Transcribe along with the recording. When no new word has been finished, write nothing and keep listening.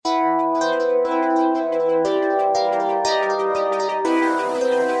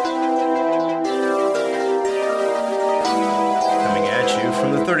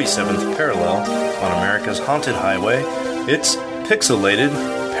37th parallel on America's haunted highway, it's Pixelated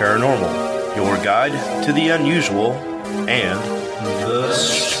Paranormal, your guide to the unusual and the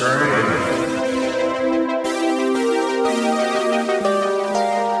strange.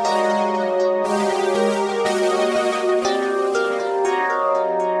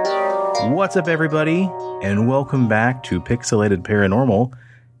 What's up, everybody, and welcome back to Pixelated Paranormal,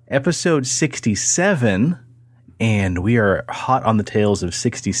 episode 67, and we are hot on the tails of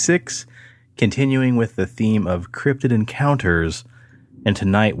 66, continuing with the theme of cryptid encounters, and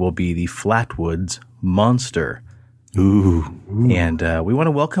tonight will be the FlatwoodsMonster. Ooh. And we want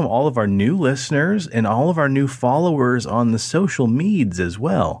to welcome all of our new listeners and all of our new followers on the social medias as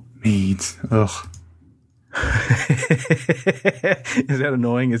well. Meads. Ugh. Is that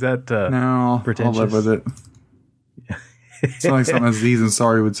annoying? Is that no, pretentious? I'll live with it. It's like something Aziz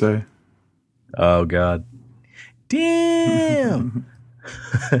Ansari would say. Oh, God. Damn!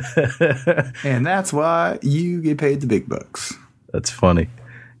 And that's why you get paid the big bucks. That's funny.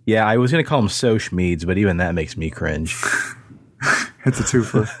 Yeah, I was going to call them Soch Meads, but even that makes me cringe. It's a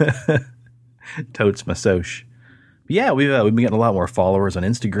twofer. Totes my Soch. Yeah, we've been getting a lot more followers on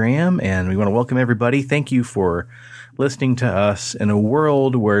Instagram, and we want to welcome everybody. Thank you for listening to us in a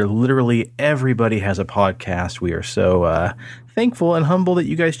world where literally everybody has a podcast. We are so thankful and humble that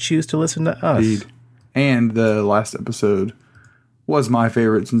you guys choose to listen to us. Indeed. And the last episode was my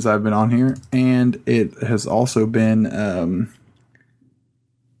favorite since I've been on here, and it has also been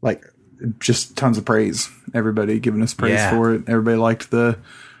just tons of praise. Everybody giving us praise for it. Everybody liked the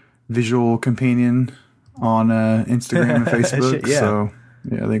visual companion on Instagram and Facebook. Yeah. So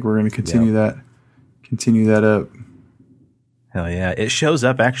yeah, I think we're going to continue that up. Hell yeah. It shows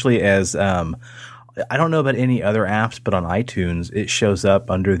up actually as, I don't know about any other apps, but on iTunes, it shows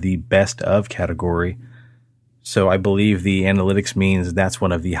up under the best of category. So I believe the analytics means that's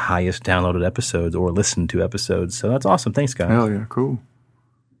one of the highest downloaded episodes or listened to episodes. So that's awesome. Thanks, guys. Hell yeah, cool.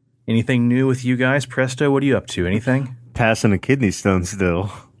 Anything new with you guys? Presto, what are you up to? Anything? Passing a kidney stone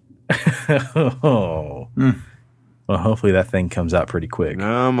still. Oh. Well, hopefully that thing comes out pretty quick.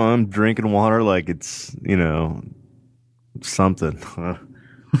 I'm drinking water like it's, something.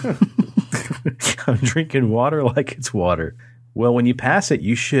 I'm drinking water like it's water. Well, when you pass it,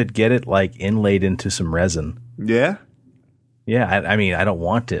 you should get it like inlaid into some resin. Yeah? Yeah, I mean, I don't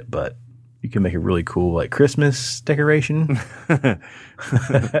want it, but you can make a really cool like Christmas decoration. The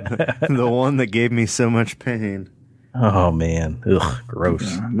one that gave me so much pain. Oh, man. Ugh,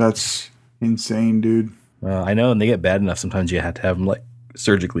 gross. Yeah, that's insane, dude. I know, and they get bad enough. Sometimes you have to have them like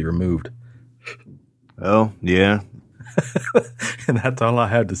surgically removed. Oh, yeah. And that's all I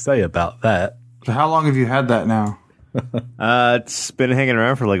had to say about that. So how long have you had that now? It's been hanging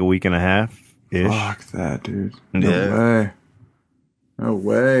around for like a week and a half-ish. Fuck that, dude. Yeah. No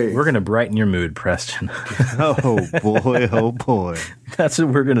way. We're going to brighten your mood, Preston. Oh, boy. Oh, boy. That's what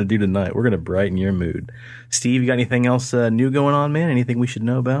we're going to do tonight. We're going to brighten your mood. Steve, you got anything else new going on, man? Anything we should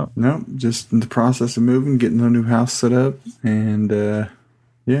know about? No, just in the process of moving, getting the new house set up, and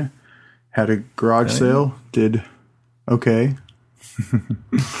yeah, had a garage sale. Did okay.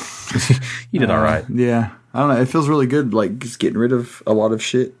 You did all right. Yeah, I don't know. It feels really good, like just getting rid of a lot of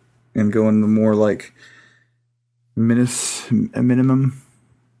shit and going the more like minimalism.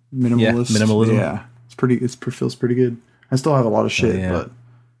 Yeah, minimalism. Yeah, it's pretty. It feels pretty good. I still have a lot of shit, but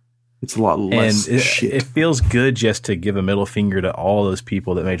it's a lot less shit. It feels good just to give a middle finger to all those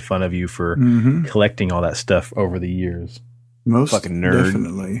people that made fun of you for collecting all that stuff over the years. Most fucking nerd.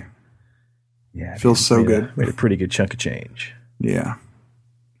 Definitely. Yeah, feels so good. Made a pretty good chunk of change. Yeah.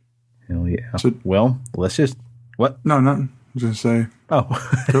 Hell yeah. So, well, let's just what? No, nothing. I was gonna say. Oh,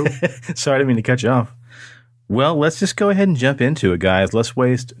 cool. Sorry, I didn't mean to cut you off. Well, let's just go ahead and jump into it, guys. Let's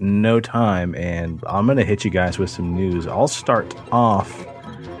waste no time, and I'm going to hit you guys with some news. I'll start off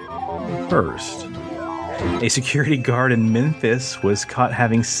first. A security guard in Memphis was caught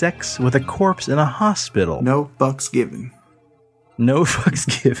having sex with a corpse in a hospital. No fucks given. No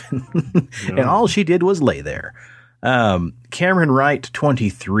fucks given. No. And all she did was lay there. Cameron Wright,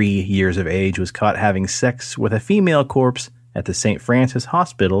 23 years of age, was caught having sex with a female corpse at the St. Francis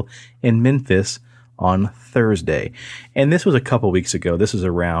Hospital in Memphis on Thursday. And this was a couple weeks ago. This was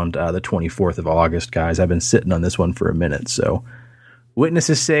around the 24th of August, guys. I've been sitting on this one for a minute. So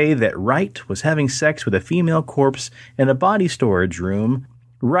witnesses say that Wright was having sex with a female corpse in a body storage room.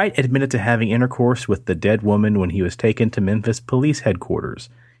 Wright admitted to having intercourse with the dead woman when he was taken to Memphis Police Headquarters.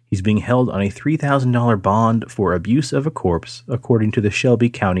 He's being held on a $3,000 bond for abuse of a corpse, according to the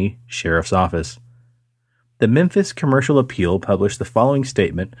Shelby County Sheriff's Office. The Memphis Commercial Appeal published the following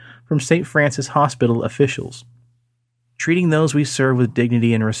statement from St. Francis Hospital officials. Treating those we serve with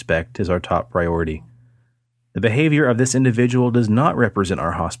dignity and respect is our top priority. The behavior of this individual does not represent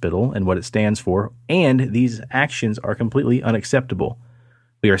our hospital and what it stands for, and these actions are completely unacceptable.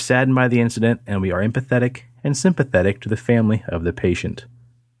 We are saddened by the incident, and we are empathetic and sympathetic to the family of the patient.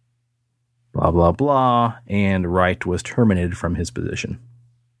 Blah, blah, blah, and Wright was terminated from his position.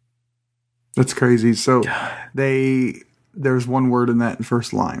 That's crazy. So there's one word in that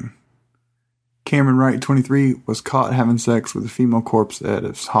first line. Cameron Wright, 23, was caught having sex with a female corpse at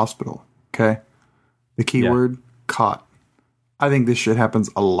his hospital. Okay? The key word, caught. I think this shit happens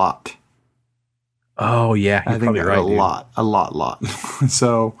a lot. Oh, yeah. I think right, a lot.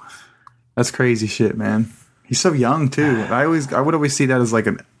 So, that's crazy shit, man. He's so young, too. I would always see that as like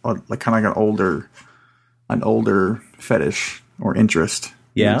kind of like an older fetish or interest.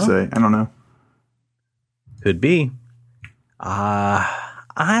 Yeah. Say. I don't know. Could be. I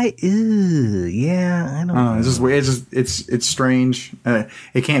don't know. It's just weird. It's strange.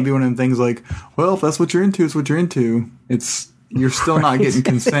 It can't be one of them things like, well, if that's what you're into, it's what you're into. You're still not getting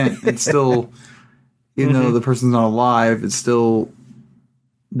consent. It's still, even though the person's not alive, it's still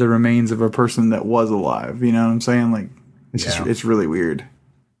the remains of a person that was alive. You know what I'm saying? Like, it's really weird.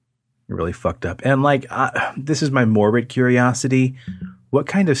 Really fucked up. And like, this is my morbid curiosity. What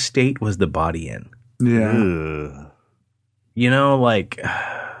kind of state was the body in? Yeah. Ugh. You know, like,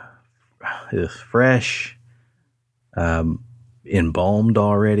 fresh, embalmed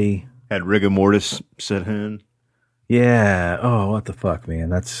already. Had rigor mortis set in. Yeah. Oh, what the fuck, man?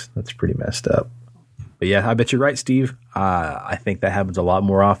 That's pretty messed up. But yeah, I bet you're right, Steve. I think that happens a lot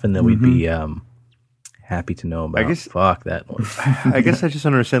more often than we'd be happy to know about. Fuck that one. I guess I just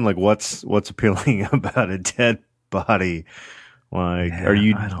understand like what's appealing about a dead body. Like, are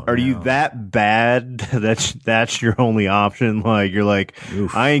you that bad that's your only option? Like, you're like,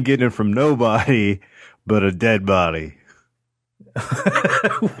 oof. I ain't getting it from nobody but a dead body. Wow.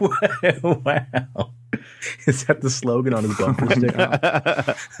 Is that the slogan on his bumper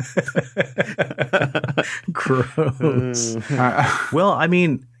sticker? Gross. Well, I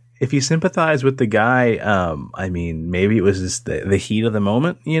mean, if you sympathize with the guy, I mean, maybe it was just the heat of the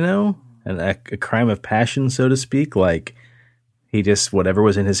moment, you know? And a crime of passion, so to speak. Like, he just, whatever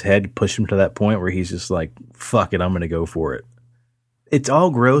was in his head, pushed him to that point where he's just like, fuck it, I'm going to go for it. It's all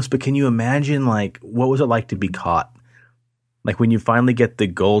gross, but can you imagine, like, what was it like to be caught? Like, when you finally get the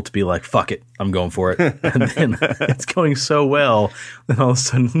goal to be like, fuck it, I'm going for it. And then it's going so well, then all of a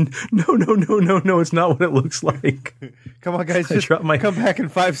sudden, no, it's not what it looks like. Come on, guys, just come back in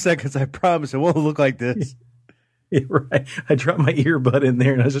 5 seconds. I promise it won't look like this. Yeah, right. I dropped my earbud in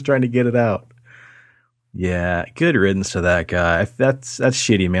there and I was just trying to get it out. Yeah, good riddance to that guy. That's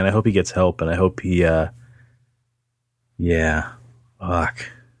shitty, man. I hope he gets help, and I hope he, fuck.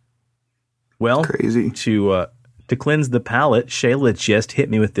 Well, crazy. To cleanse the palate, Shayla just hit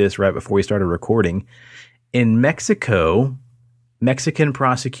me with this right before we started recording. In Mexico, Mexican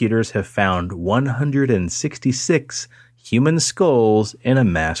prosecutors have found 166 human skulls in a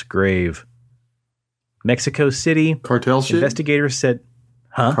mass grave. Mexico City. Cartel shit? Investigators said,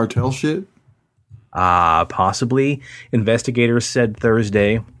 huh? Cartel shit? Possibly. Investigators said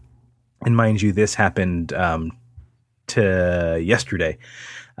Thursday, and mind you, this happened to yesterday.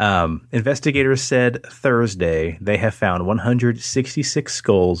 Investigators said Thursday they have found 166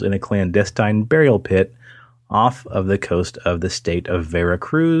 skulls in a clandestine burial pit off of the coast of the state of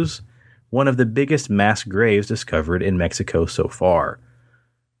Veracruz, one of the biggest mass graves discovered in Mexico so far.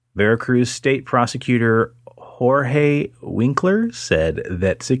 Veracruz State Prosecutor Jorge Winkler said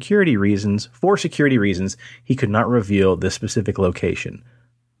that for security reasons, he could not reveal the specific location.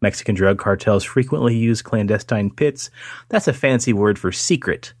 Mexican drug cartels frequently use clandestine pits. That's a fancy word for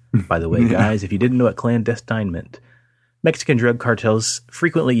secret, by the way, guys, if you didn't know what clandestine meant. Mexican drug cartels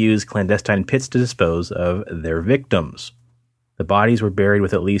frequently use clandestine pits to dispose of their victims. The bodies were buried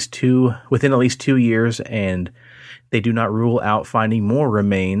within at least 2 years, and they do not rule out finding more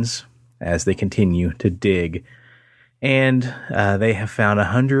remains as they continue to dig. And they have found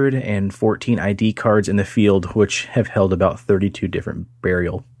 114 ID cards in the field, which have held about 32 different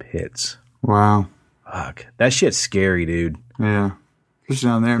burial pits. Wow. Fuck. That shit's scary, dude. Yeah. Especially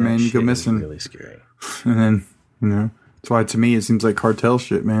down there, man. You go missing. Really scary. And then, that's why to me it seems like cartel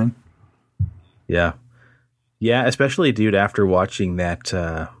shit, man. Yeah. Yeah, especially, dude, after watching that,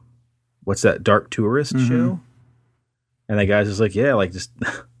 what's that, Dark Tourist show? And that guy's just like, yeah, like, just...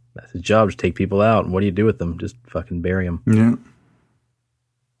 That's his job, just take people out. And what do you do with them? Just fucking bury them. Yeah.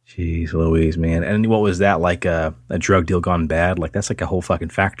 Jeez Louise, man. And what was that, like a drug deal gone bad? Like, that's like a whole fucking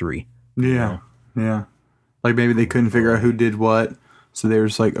factory. Yeah. You know? Yeah. Like, maybe they couldn't figure out who did what. So they were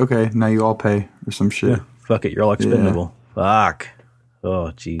just like, okay, now you all pay or some shit. Yeah. Fuck it, you're all expendable. Fuck.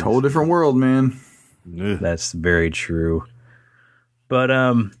 Oh, jeez. Total different world, man. That's very true. But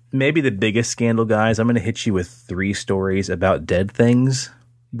maybe the biggest scandal, guys, I'm going to hit you with 3 stories about dead things.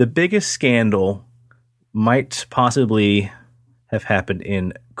 The biggest scandal might possibly have happened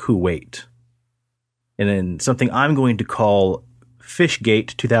in Kuwait. And in something I'm going to call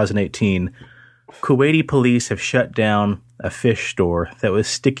Fishgate 2018, Kuwaiti police have shut down a fish store that was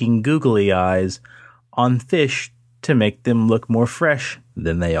sticking googly eyes on fish to make them look more fresh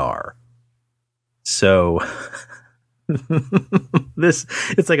than they are. So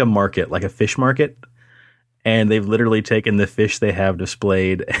it's like a market, like a fish market. And they've literally taken the fish they have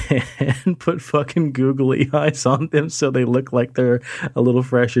displayed and put fucking googly eyes on them so they look like they're a little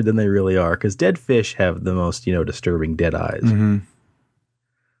fresher than they really are. Because dead fish have the most, disturbing dead eyes. Mm-hmm.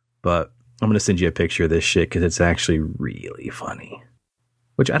 But I'm going to send you a picture of this shit because it's actually really funny.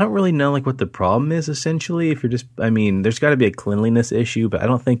 Which I don't really know what the problem is, essentially. If you're just, there's got to be a cleanliness issue, but I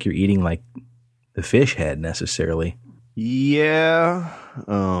don't think you're eating the fish head necessarily. Yeah.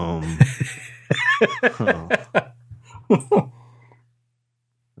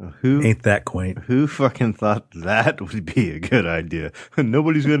 Who ain't that quaint? Who fucking thought that would be a good idea?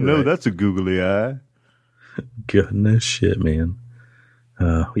 Nobody's gonna know that's a googly eye. Goodness shit, man.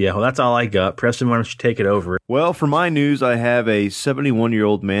 Well, that's all I got. Preston, why don't you take it over? Well, for my news, I have a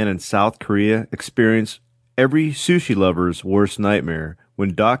 71-year-old man in South Korea experience every sushi lover's worst nightmare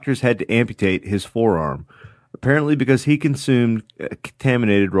when doctors had to amputate his forearm. Apparently because he consumed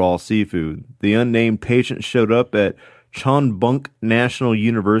contaminated raw seafood. The unnamed patient showed up at Chonbuk National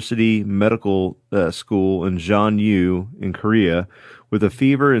University Medical School in Jeonju in Korea with a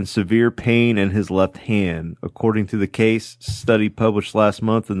fever and severe pain in his left hand. According to the case study published last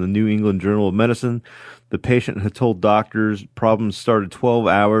month in the New England Journal of Medicine, the patient had told doctors problems started 12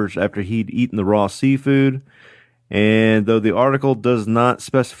 hours after he'd eaten the raw seafood. And though the article does not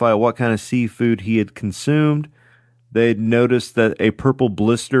specify what kind of seafood he had consumed, they'd noticed that a purple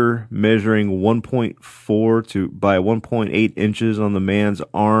blister measuring 1.4 by 1.8 inches on the man's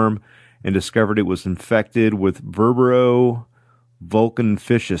arm and discovered it was infected with Vibrio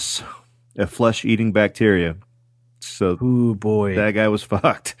vulcanficus, a flesh-eating bacteria. So, ooh, boy. That guy was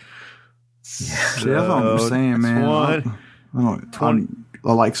fucked. Yeah, that's what I'm saying, man. I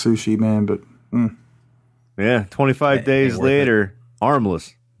like sushi, man, but... Yeah, 25 days later,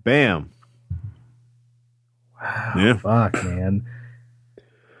 armless. Bam. Wow, yeah. Fuck, man.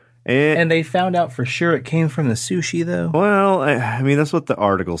 And they found out for sure it came from the sushi, though? Well, that's what the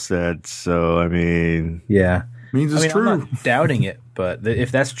article said, so, Yeah. Means it's true. I'm not doubting it, but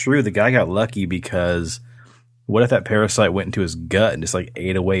if that's true, the guy got lucky because what if that parasite went into his gut and just,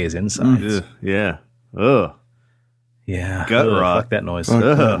 ate away his insides? Yeah. Ugh. Yeah. Gut rot. Fuck that noise.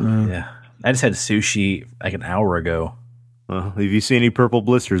 Yeah. I just had sushi an hour ago. Well, if you see any purple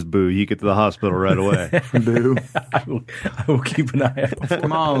blisters, boo, you get to the hospital right away. Boo. I will keep an eye out.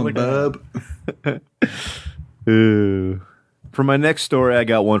 Come on, bub. For my next story, I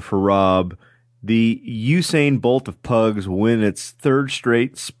got one for Rob. The Usain Bolt of pugs win its third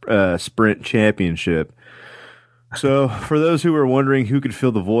straight sprint championship. So, for those who are wondering who could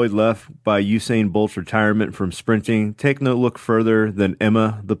fill the void left by Usain Bolt's retirement from sprinting, take no look further than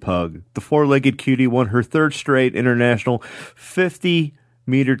Emma the pug. The four-legged cutie won her third straight international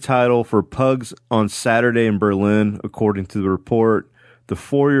 50-meter title for pugs on Saturday in Berlin, according to the report. The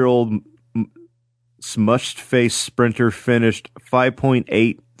 4-year-old smushed-faced sprinter finished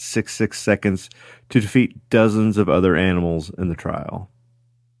 5.866 seconds to defeat dozens of other animals in the trial.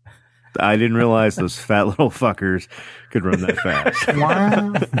 I didn't realize those fat little fuckers could run that fast.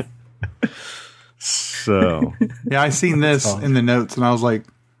 Wow. So. Yeah, I seen this in the notes and I was like,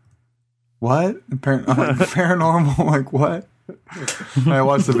 what? Paranormal? What? And I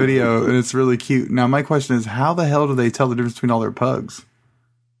watched the video and it's really cute. Now, my question is, how the hell do they tell the difference between all their pugs?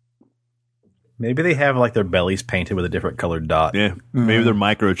 Maybe they have their bellies painted with a different colored dot. Yeah. Maybe they're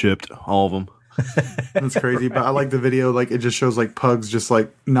microchipped, all of them. That's crazy, but I like the video. It just shows pugs just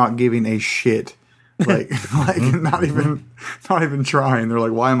not giving a shit, not even trying. They're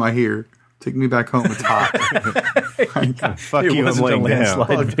like, "Why am I here? Take me back home. It's hot." Fuck you, I'm laying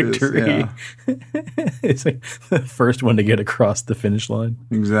down. Victory. It's the first one to get across the finish line.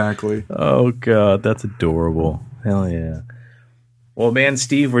 Exactly. Oh god, that's adorable. Hell yeah. Well, man,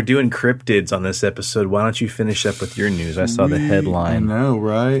 Steve, we're doing cryptids on this episode. Why don't you finish up with your news? I saw the headline. I know,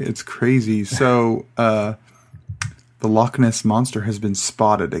 right? It's crazy. So, the Loch Ness Monster has been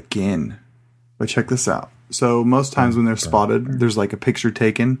spotted again. But check this out. So, most times when they're spotted, there's a picture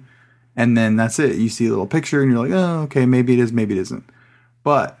taken, and then that's it. You see a little picture, and you're like, oh, okay, maybe it is, maybe it isn't.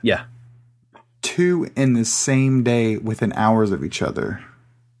 But yeah, 2 in the same day within hours of each other.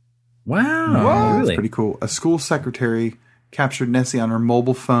 Wow. That's Really? pretty cool. A school secretary captured Nessie on her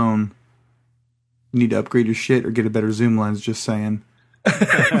mobile phone. You need to upgrade your shit or get a better zoom lens, just saying.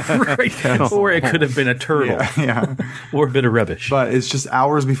 Right. Or it could have been a turtle. Yeah. Or a bit of rubbish. But it's just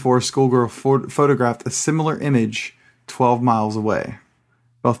hours before a schoolgirl photographed a similar image 12 miles away.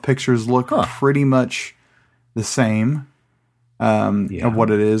 Both pictures look pretty much the same of what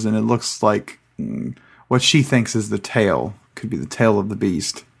it is, and it looks like what she thinks is the tail. Could be the tail of the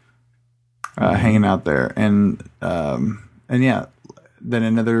beast hanging out there. And yeah,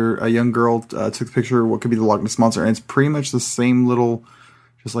 then a young girl took the picture of what could be the Loch Ness Monster, and it's pretty much the same little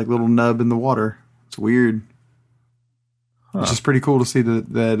nub in the water. It's weird. It's just pretty cool to see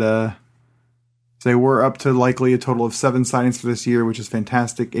that say we're up to likely a total of 7 sightings for this year, which is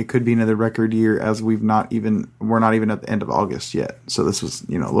fantastic. It could be another record year, as we're not even at the end of August yet. So this was,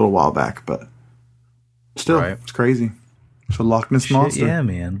 a little while back, but still, It's crazy. It's a Loch Ness Monster. Yeah,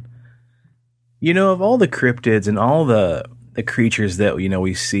 man. Of all the cryptids and all the creatures that,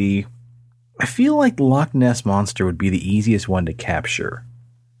 we see, I feel like the Loch Ness Monster would be the easiest one to capture.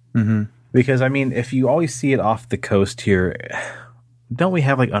 Mm-hmm. Because, if you always see it off the coast here, don't we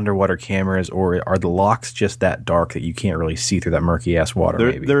have like underwater cameras, or are the lochs just that dark that you can't really see through that murky ass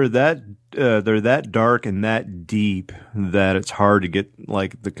water? They're that dark and that deep that it's hard to get,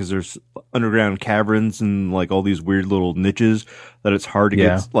 because there's underground caverns and like all these weird little niches that it's hard to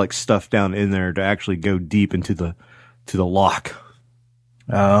get like stuff down in there to actually go deep into the loch.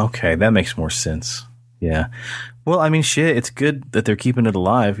 Oh, okay, that makes more sense. Yeah. Well, shit, it's good that they're keeping it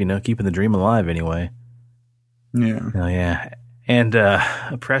alive. Keeping the dream alive anyway. Yeah. Oh yeah. And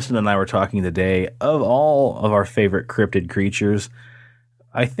Preston and I were talking today, of all of our favorite cryptid creatures,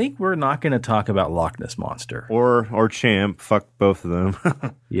 I think we're not going to talk about Loch Ness Monster. Or Champ. Fuck both of them.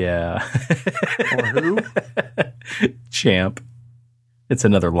 Yeah. Or who? Champ. It's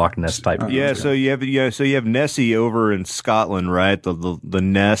another Loch Ness type. Yeah, so you have Nessie over in Scotland, right? The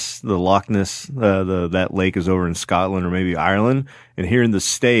Ness, the Loch Ness, that lake is over in Scotland or maybe Ireland. And here in the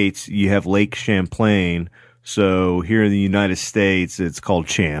States, you have Lake Champlain. So here in the United States, it's called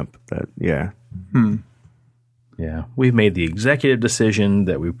Champ. Yeah. Yeah. We've made the executive decision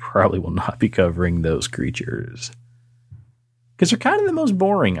that we probably will not be covering those creatures. Because they're kind of the most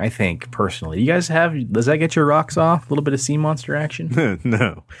boring, I think, personally. You guys does that get your rocks off? A little bit of sea monster action?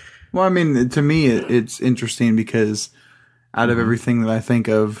 No. Well, to me, it's interesting because out of everything that I think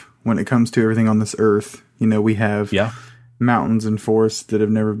of when it comes to everything on this earth, we have mountains and forests that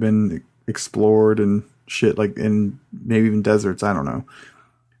have never been explored and shit, and maybe even deserts, I don't know.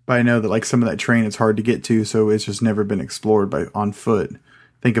 But I know that some of that terrain it's hard to get to, so it's just never been explored on foot.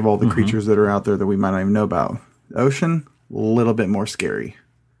 Think of all the creatures that are out there that we might not even know about. The ocean, a little bit more scary.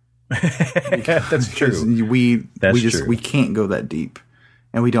 That's true. We can't go that deep,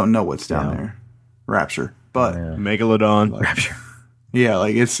 and we don't know what's down there. Rapture, but Megalodon, Rapture. Yeah,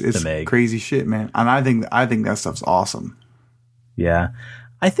 it's crazy shit, man. And I think that stuff's awesome. Yeah,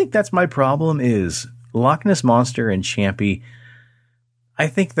 I think that's my problem is Loch Ness Monster and Champy. I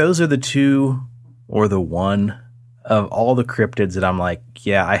think those are the two or the one of all the cryptids that I'm like,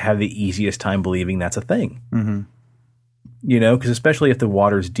 yeah, I have the easiest time believing that's a thing. Mm-hmm. Because especially if the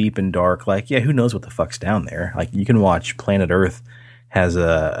water's deep and dark, who knows what the fuck's down there? You can watch Planet Earth has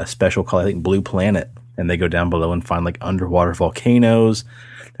a special called, I think, Blue Planet, and they go down below and find underwater volcanoes.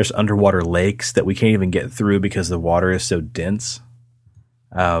 There's underwater lakes that we can't even get through because the water is so dense.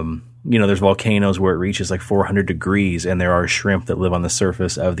 There's volcanoes where it reaches 400 degrees, and there are shrimp that live on the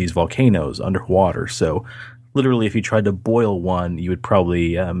surface of these volcanoes underwater. So literally, if you tried to boil one, you would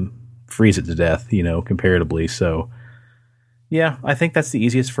probably freeze it to death, comparatively. So yeah, I think that's the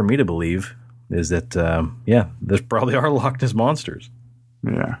easiest for me to believe is that, there's probably are Loch Ness Monsters.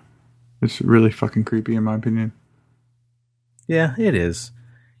 Yeah. It's really fucking creepy in my opinion. Yeah, it is.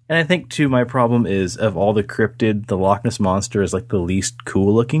 And I think, too, my problem is, of all the cryptid, the Loch Ness Monster is, the least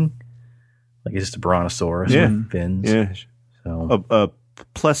cool looking. It's just a brontosaurus with fins. Yeah. So. A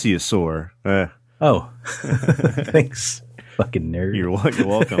plesiosaur. Oh. Thanks, fucking nerd. You're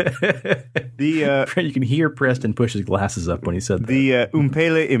welcome. You can hear Preston push his glasses up when he said that. The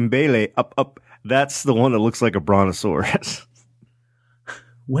Umpele Imbele, up. That's the one that looks like a brontosaurus.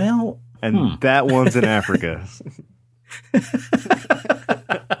 Well. And that one's in Africa.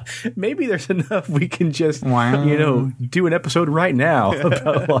 Maybe there's enough we can just, do an episode right now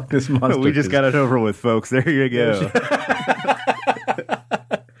about Loch Ness Monster. We just got it over with, folks. There you go.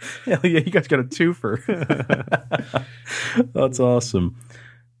 Hell yeah, you guys got a twofer. That's awesome.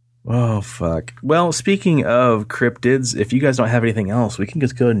 Oh, fuck. Well, speaking of cryptids, if you guys don't have anything else, we can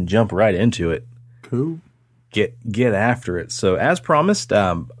just go ahead and jump right into it. Cool. Get after it. So as promised,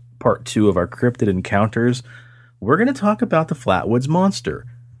 part 2 of our cryptid encounters, we're going to talk about the FlatwoodsMonster.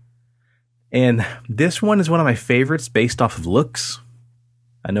 And this one is one of my favorites based off of looks.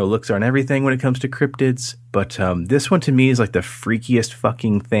 I know looks aren't everything when it comes to cryptids, but this one to me is like the freakiest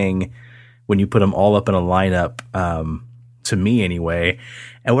fucking thing when you put them all up in a lineup, to me anyway.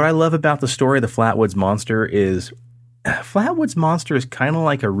 And what I love about the story of the FlatwoodsMonster is FlatwoodsMonster is kind of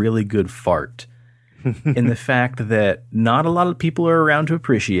like a really good fart in the fact that not a lot of people are around to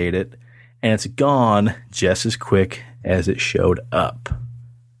appreciate it, and it's gone just as quick as it showed up.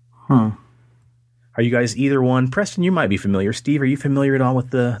 Huh. Are you guys either one? Preston, you might be familiar. Steve, are you familiar at all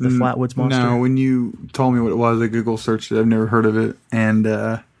with the FlatwoodsMonster? No, when you told me what it was, I Google searched it. I've never heard of it. And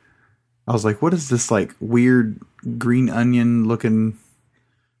I was like, what is this like weird green onion looking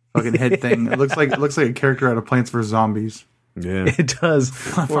fucking head thing? It looks like a character out of Plants vs. Zombies. Yeah, it does.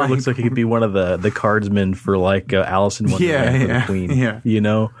 Or it looks like it could be one of the cardsmen for like Alice in Wonderland for the Queen. Yeah. You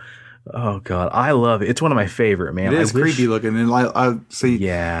know? Oh God, I love it. It's one of my favorite, man. It is creepy looking, and I see.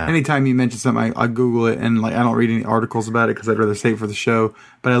 Yeah. Anytime you mention something, I Google it, and like I don't read any articles about it because I'd rather save it for the show.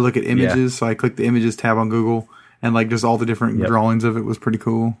 But I look at images, so I click the images tab on Google, and like just all the different drawings of it was pretty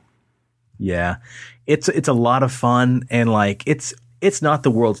cool. Yeah, it's a lot of fun, and like it's not the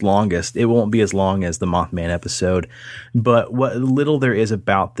world's longest. It won't be as long as the Mothman episode, but what little there is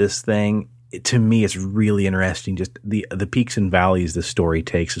about this thing, to me, it's really interesting. Just the peaks and valleys the story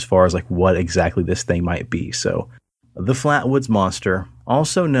takes as far as like what exactly this thing might be. So the FlatwoodsMonster,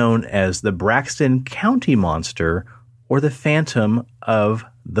 also known as the Braxton County Monster or the Phantom of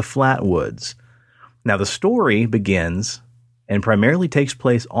the Flatwoods. Now the story begins and primarily takes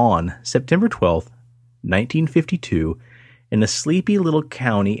place on September 12th, 1952, in a sleepy little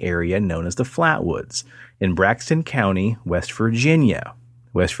county area known as the Flatwoods in Braxton County, West Virginia.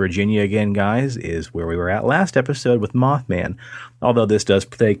 West Virginia, again, guys, is where we were at last episode with Mothman, although this does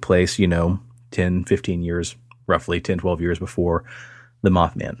take place, 10, 15 years, roughly 10, 12 years before the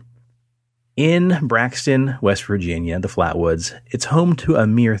Mothman. In Braxton, West Virginia, the Flatwoods, it's home to a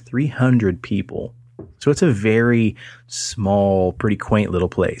mere 300 people. So it's a very small, pretty quaint little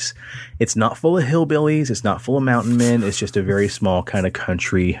place. It's not full of hillbillies. It's not full of mountain men. It's just a very small kind of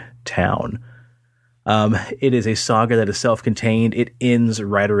country town. It is a saga that is self-contained. It ends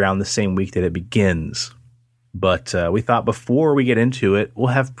right around the same week that it begins. But we thought before we get into it, we'll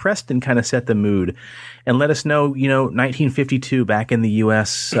have Preston kind of set the mood and let us know, 1952 back in the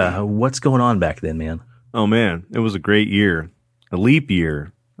U.S., what's going on back then, man? Oh, man, it was a great year. A leap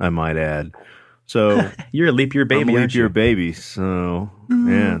year, I might add. So you're a leap year baby, I'm a leap year baby. So,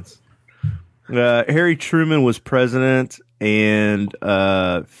 yeah. Harry Truman was president, and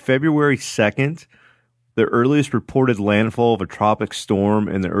February 2nd, the earliest reported landfall of a tropic storm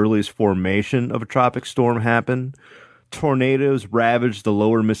and the earliest formation of a tropic storm happened. Tornadoes ravaged the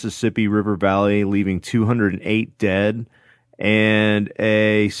lower Mississippi River Valley, leaving 208 dead, and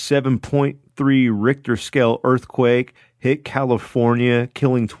a 7.3 Richter scale earthquake hit California,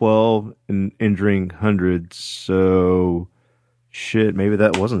 killing 12 and injuring hundreds. So, shit, maybe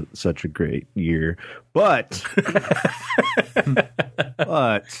that wasn't such a great year. But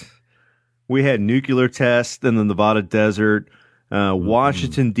we had nuclear tests in the Nevada desert.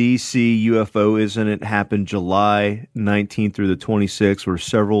 Washington, D.C. UFO incident happened July 19th through the 26th, where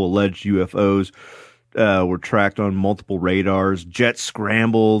several alleged UFOs were tracked on multiple radars. Jets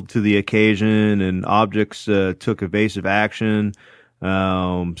scrambled to the occasion, and objects took evasive action.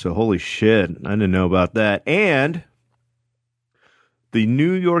 So holy shit, I didn't know about that. And the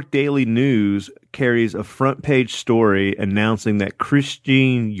New York Daily News carries a front page story announcing that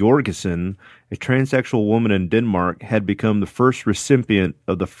Christine Jorgensen, a transsexual woman in Denmark, had become the first recipient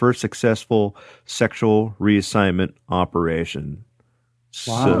of the first successful sexual reassignment operation.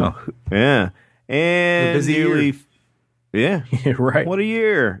 Wow. So, yeah. And busy nearly, year. Yeah, right. What a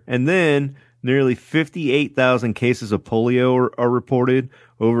year. And then nearly 58,000 cases of polio are reported.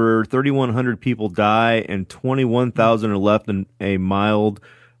 Over 3,100 people die, and 21,000 are left in a mild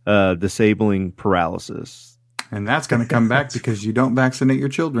disabling paralysis. And that's going to come back because you don't vaccinate your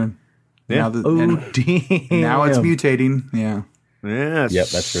children. Yeah. Damn. Now it's mutating. Yeah. Yes. Yep,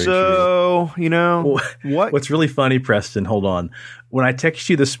 that's very true. What? What's really funny, Preston, hold on. When I text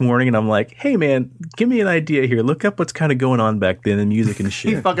you this morning and I'm like, hey, man, give me an idea here. Look up what's kind of going on back then in music and He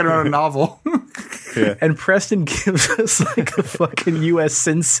shit. fucking wrote a novel. And Preston gives us like a fucking U.S.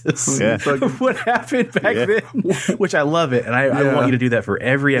 census of what happened back then, which I love it. And I want you to do that for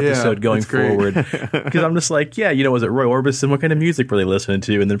every episode going forward. Because I'm just like, was it Roy Orbison? What kind of music were they listening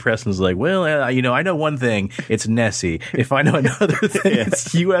to? And then Preston's like, well, I know one thing. It's Nessie. If I know another thing,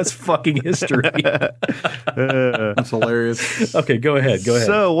 it's U.S. fucking history. That's hilarious. Okay, go ahead.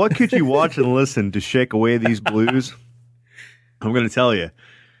 So what could you watch and listen to shake away these blues? I'm going to tell you.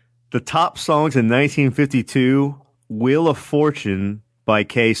 The top songs in 1952, Wheel of Fortune by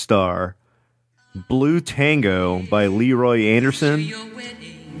K-Star, Blue Tango by Leroy Anderson,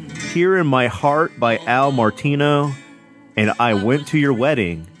 Here in My Heart by Al Martino, and I Went to Your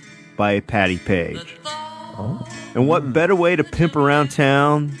Wedding by Patti Page. And what better way to pimp around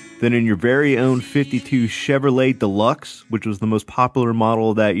town than in your very own 52 Chevrolet Deluxe, which was the most popular model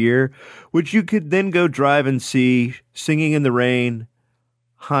of that year, which you could then go drive and see Singing in the Rain,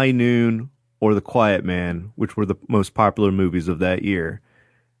 High Noon, or The Quiet Man, which were the most popular movies of that year.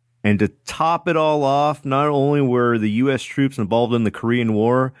 And to top it all off, not only were the U.S. troops involved in the Korean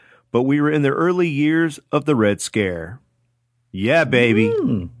War, but we were in the early years of the Red Scare. Yeah, baby.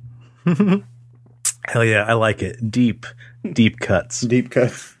 Hell yeah, I like it. Deep cuts. Deep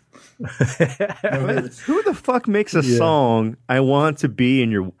cuts. Who the fuck makes a song, I want to be in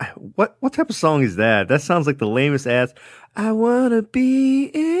your... What type of song is that? That sounds like the lamest ass... I want to be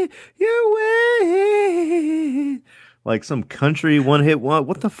in your way. Like some country one-hit one.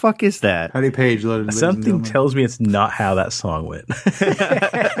 What the fuck is that? Patti Page. Something tells me it's not how that song went.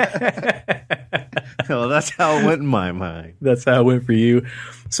 Well, that's how it went in my mind. That's how it went for you.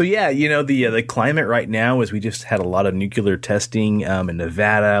 So yeah, the climate right now is we just had a lot of nuclear testing in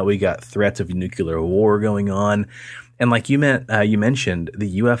Nevada. We got threats of nuclear war going on. And like you mentioned,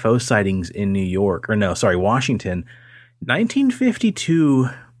 the UFO sightings in Washington. 1952,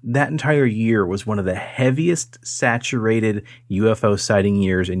 that entire year was one of the heaviest saturated UFO sighting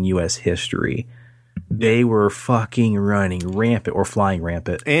years in U.S. history. They were fucking running rampant or flying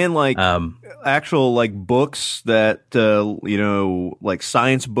rampant. And like actual like books that, like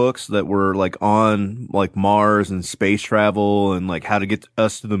science books that were like on like Mars and space travel and like how to get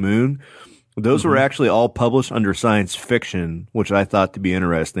us to the moon. Those were actually all published under science fiction, which I thought to be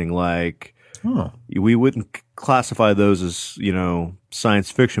interesting. Like, we wouldn't classify those as,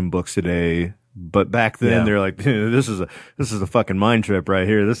 science fiction books today. But back then they're like, this is a fucking mind trip right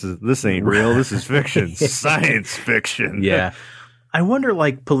here. This ain't real. This is fiction. Science fiction. Yeah. I wonder,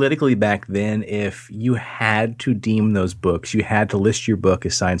 like, politically back then, if you had to deem those books, you had to list your book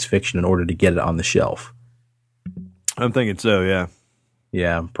as science fiction in order to get it on the shelf. I'm thinking so, yeah.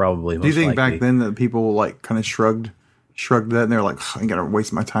 Yeah, probably. Do you think likely. back then that people, like, kind of shrugged that and they're like, I ain't got to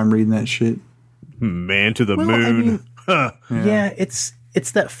waste my time reading that shit? Man to the moon. Yeah, it's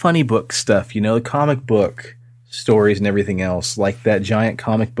that funny book stuff, the comic book stories and everything else, like that giant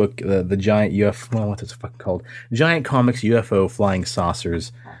comic book, the giant UFO, what's it fucking called? Giant Comics UFO Flying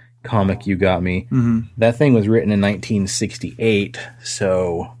Saucers comic You Got Me. Mm-hmm. That thing was written in 1968,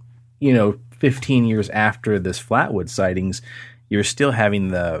 so, 15 years after this Flatwood sightings, you're still having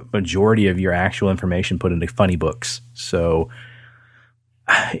the majority of your actual information put into funny books. So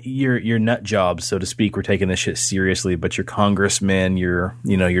your nut jobs, so to speak, were taking this shit seriously, but your congressmen, your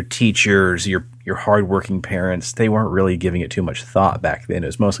teachers, your hardworking parents, they weren't really giving it too much thought back then. It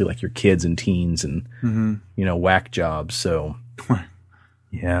was mostly like your kids and teens and whack jobs. So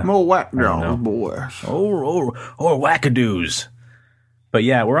yeah, more whack jobs, boys. Or wackadoos. But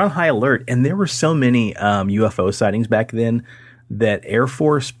yeah, we're on high alert, and there were so many UFO sightings back then that Air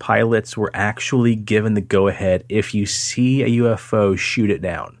Force pilots were actually given the go-ahead. If you see a UFO, shoot it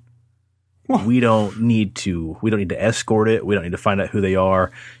down. What? We don't need to escort it. We don't need to find out who they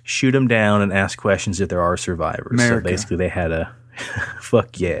are. Shoot them down and ask questions if there are survivors. America. So basically they had a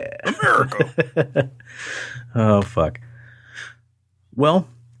fuck yeah. America. Oh fuck. Well,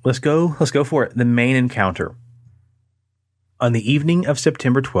 let's go for it. The main encounter. On the evening of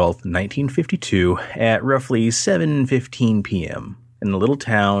September 12th, 1952, at roughly 7:15 p.m., in a little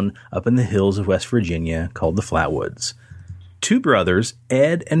town up in the hills of West Virginia called the Flatwoods, two brothers,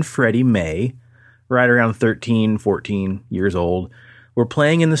 Ed and Freddie May, right around 13, 14 years old, were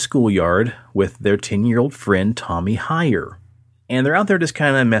playing in the schoolyard with their 10-year-old friend Tommy Heyer. And they're out there just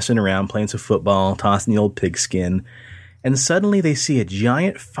kind of messing around, playing some football, tossing the old pigskin, and suddenly they see a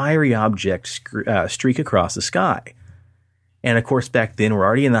giant fiery object streak across the sky. And of course, back then, we're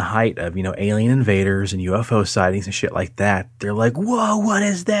already in the height of, alien invaders and UFO sightings and shit like that. They're like, whoa, what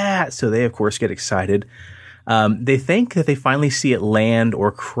is that? So they, of course, get excited. They think that they finally see it land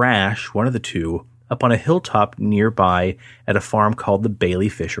or crash, one of the two, up on a hilltop nearby at a farm called the Bailey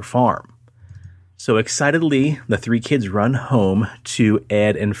Fisher Farm. So excitedly, the three kids run home to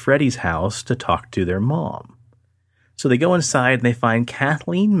Ed and Freddie's house to talk to their mom. So they go inside and they find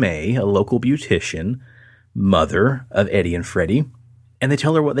Kathleen May, a local beautician, mother of Eddie and Freddie, and they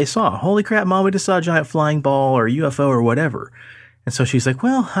tell her what they saw. Holy crap, Mom, we just saw a giant flying ball or UFO or whatever. And so she's like,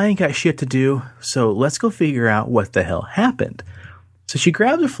 well, I ain't got shit to do, so let's go figure out what the hell happened. So she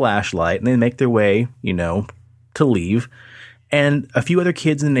grabs a flashlight and they make their way, to leave. And a few other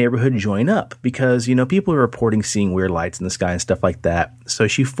kids in the neighborhood join up because, people are reporting seeing weird lights in the sky and stuff like that. So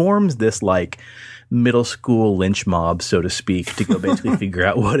she forms this middle school lynch mob, so to speak, to go basically figure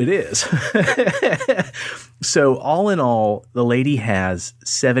out what it is. So all in all, the lady has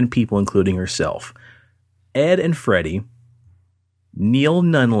 7 people, including herself. Ed and Freddie, Neil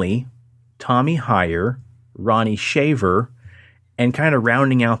Nunley, Tommy Heyer, Ronnie Shaver, and kind of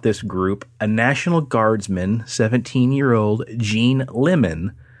rounding out this group, a National Guardsman, 17-year-old Gene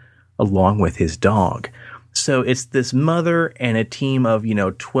Lemon, along with his dog. So it's this mother and a team of,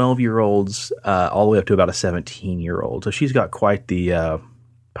 12-year-olds all the way up to about a 17-year-old. So she's got quite the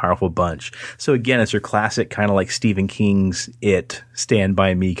powerful bunch. So again, it's your classic kind of like Stephen King's It, Stand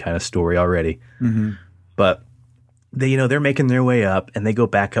By Me kind of story already. Mm-hmm. But they're making their way up and they go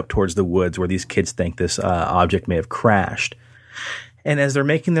back up towards the woods where these kids think this object may have crashed. And as they're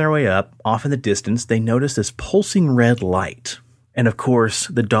making their way up, off in the distance, they notice this pulsing red light. And of course,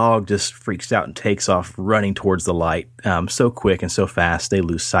 the dog just freaks out and takes off running towards the light so quick and so fast they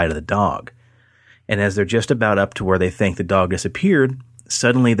lose sight of the dog. And as they're just about up to where they think the dog disappeared,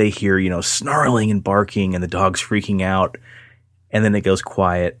 suddenly they hear, snarling and barking and the dog's freaking out. And then it goes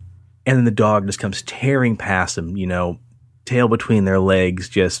quiet. And then the dog just comes tearing past them, tail between their legs,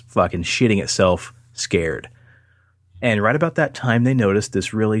 just fucking shitting itself, scared. And right about that time, they noticed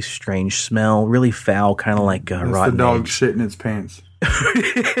this really strange smell, really foul, kind of like rotten the dog egg. shit in its pants.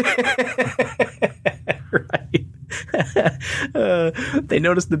 Right. They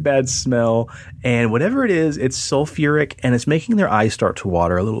noticed the bad smell, and whatever it is, it's sulfuric, and it's making their eyes start to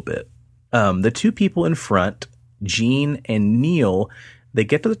water a little bit. The 2 people in front, Gene and Neil, they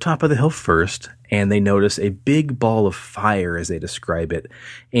get to the top of the hill first, and they notice a big ball of fire, as they describe it.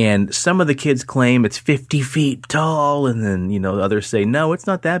 And some of the kids claim it's 50 feet tall, and then, others say, no, it's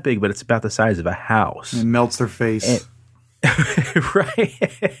not that big, but it's about the size of a house. It melts their face.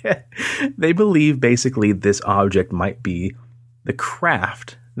 Right. They believe, basically, this object might be the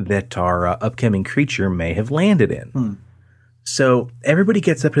craft that our upcoming creature may have landed in. So everybody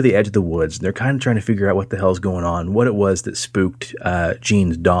gets up to the edge of the woods, and they're kind of trying to figure out what the hell's going on, what it was that spooked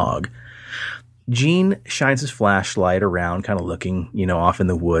Gene's dog. Gene shines his flashlight around, kind of looking, off in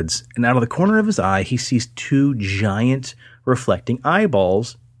the woods, and out of the corner of his eye, he sees 2 giant reflecting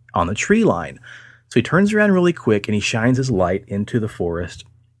eyeballs on the tree line. So he turns around really quick, and he shines his light into the forest,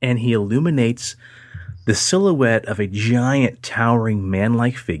 and he illuminates the silhouette of a giant, towering,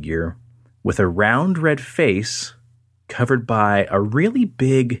 man-like figure with a round red face covered by a really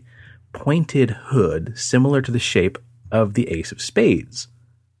big pointed hood similar to the shape of the ace of spades,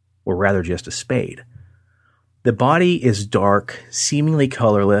 or rather just a spade. The body is dark, seemingly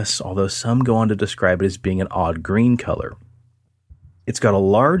colorless, although some go on to describe it as being an odd green color. It's got a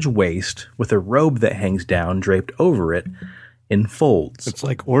large waist with a robe that hangs down draped over it in folds. It's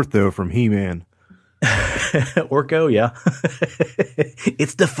like Ortho from He-Man. Orko, yeah.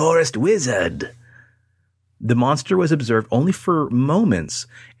 It's the forest wizard. The monster was observed only for moments,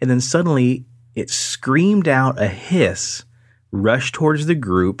 and then suddenly it screamed out a hiss, rushed towards the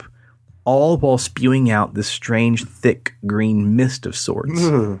group, all while spewing out this strange, thick green mist of sorts.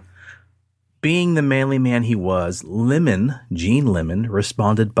 Being the manly man he was, Gene Lemon,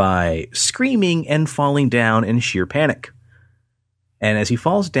 responded by screaming and falling down in sheer panic. And as he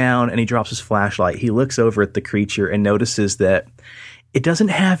falls down and he drops his flashlight, he looks over at the creature and notices that it doesn't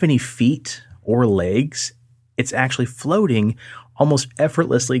have any feet or legs. It's actually floating, almost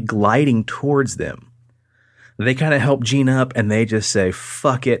effortlessly gliding towards them. They kind of help Gene up and they just say,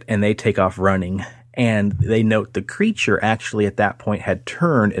 fuck it, and they take off running. And they note the creature actually at that point had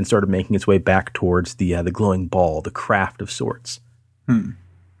turned and started making its way back towards the glowing ball, the craft of sorts.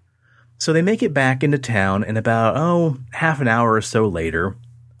 So they make it back into town, and about, half an hour or so later,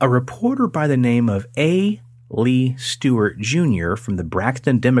 a reporter by the name of A. Lee Stewart Jr. from the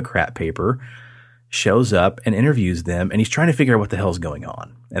Braxton Democrat paper shows up and interviews them, and he's trying to figure out what the hell's going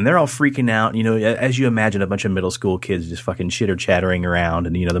on. And they're all freaking out, as you imagine a bunch of middle school kids just fucking chitter-chattering around,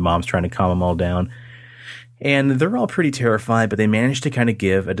 and, the mom's trying to calm them all down. And they're all pretty terrified, but they manage to kind of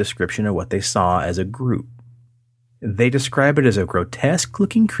give a description of what they saw as a group. They describe it as a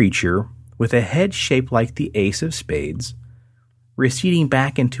grotesque-looking creature with a head shaped like the ace of spades, Receding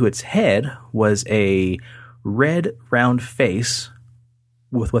back into its head was a red round face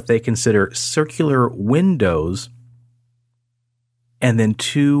with what they consider circular windows, and then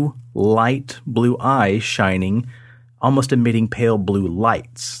 2 light blue eyes shining, almost emitting pale blue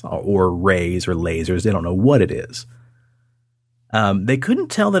lights or rays or lasers. They don't know what it is. They couldn't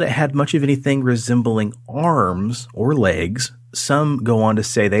tell that it had much of anything resembling arms or legs. Some go on to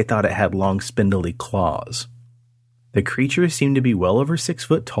say they thought it had long spindly claws. The creature seemed to be well over 6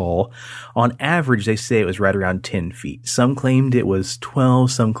 foot tall. On average, they say it was right around 10 feet. Some claimed it was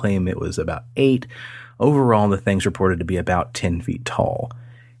 12. Some claim it was about 8. Overall, the thing's reported to be about 10 feet tall.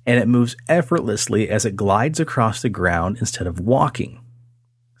 And it moves effortlessly as it glides across the ground instead of walking.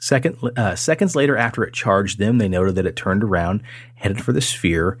 Seconds later, after it charged them, they noted that it turned around, headed for the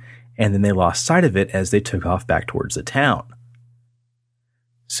sphere, and then they lost sight of it as they took off back towards the town.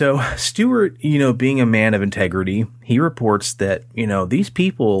 So Stewart, being a man of integrity, he reports that, these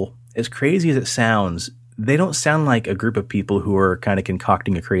people, as crazy as it sounds, they don't sound like a group of people who are kind of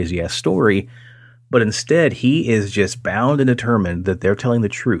concocting a crazy-ass story, but instead he is just bound and determined that they're telling the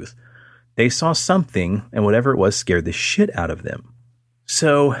truth. They saw something, and whatever it was scared the shit out of them.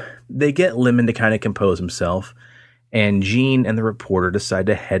 So they get Lemon to kind of compose himself, and Gene and the reporter decide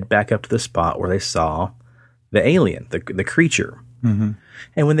to head back up to the spot where they saw the alien, the creature. Mm-hmm.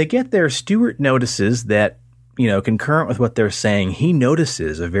 And when they get there, Stewart notices that, concurrent with what they're saying, he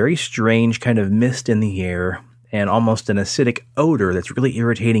notices a very strange kind of mist in the air and almost an acidic odor that's really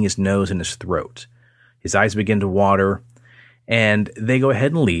irritating his nose and his throat. His eyes begin to water, and they go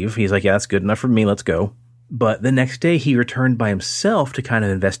ahead and leave. He's like, yeah, that's good enough for me. Let's go. But the next day, he returned by himself to kind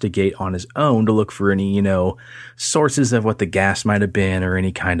of investigate on his own to look for any, sources of what the gas might have been or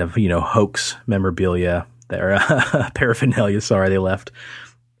any kind of, hoax memorabilia. Their paraphernalia, they left.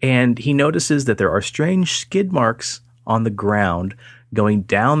 And he notices that there are strange skid marks on the ground going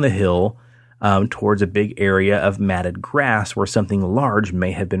down the hill towards a big area of matted grass where something large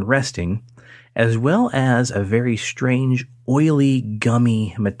may have been resting, as well as a very strange, oily,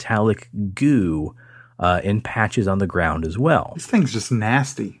 gummy, metallic goo in patches on the ground as well. This thing's just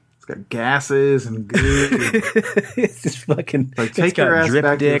nasty. It's got gases and goo. It's just fucking. Like, take your ass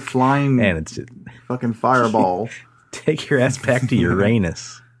back to your flying and it's just, fucking fireball. Take your ass back to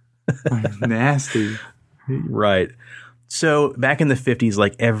Uranus. Nasty. Right. So back in the 50s,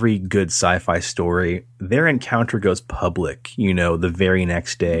 like every good sci-fi story, their encounter goes public, the very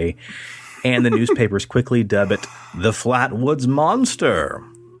next day. And the newspapers quickly dub it the FlatwoodsMonster.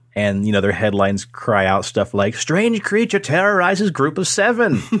 And, their headlines cry out stuff like, strange creature terrorizes group of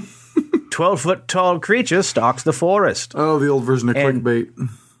 7. 12-foot-tall creature stalks the forest. Oh, the old version of clickbait.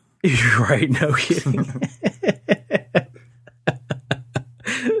 Right, no kidding.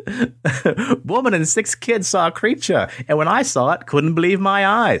 Woman and 6 kids saw a creature, and when I saw it, couldn't believe my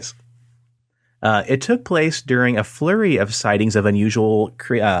eyes. It took place during a flurry of sightings of unusual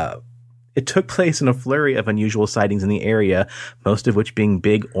It took place in a flurry of unusual sightings in the area, most of which being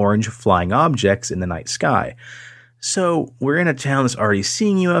big orange flying objects in the night sky. So we're in a town that's already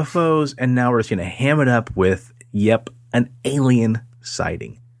seeing UFOs, and now we're just going to ham it up with, an alien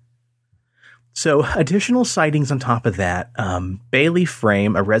sighting. So additional sightings on top of that. Bailey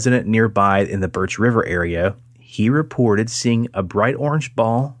Frame, a resident nearby in the Birch River area, he reported seeing a bright orange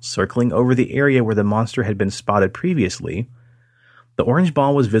ball circling over the area where the monster had been spotted previously. The orange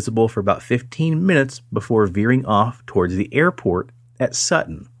ball was visible for about 15 minutes before veering off towards the airport at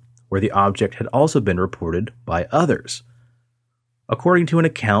Sutton, where the object had also been reported by others. According to an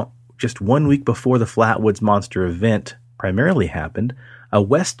account, just 1 week before the FlatwoodsMonster event primarily happened, a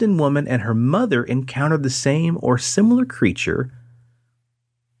Weston woman and her mother encountered the same or similar creature.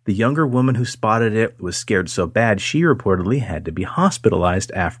 The younger woman who spotted it was scared so bad she reportedly had to be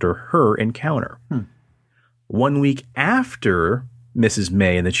hospitalized after her encounter. 1 week after Mrs.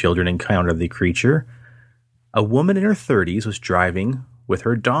 May and the children encountered the creature, a woman in her 30s was driving with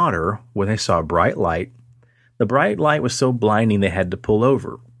her daughter when they saw a bright light. The bright light was so blinding they had to pull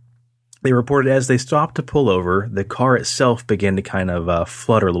over. They reported as they stopped to pull over, the car itself began to kind of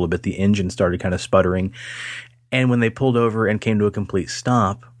flutter a little bit. The engine started kind of sputtering. And when they pulled over and came to a complete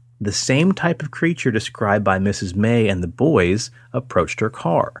stop, the same type of creature described by Mrs. May and the boys approached her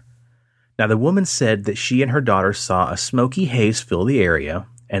car. Now, the woman said that she and her daughter saw a smoky haze fill the area,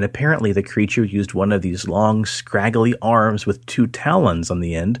 and apparently the creature used one of these long, scraggly arms with 2 talons on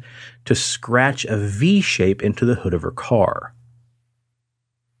the end to scratch a V shape into the hood of her car.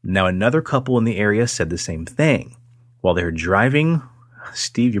 Now, another couple in the area said the same thing. While they were driving,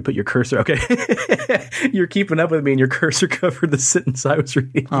 Steve, you put your cursor, okay. You're keeping up with me and your cursor covered the sentence I was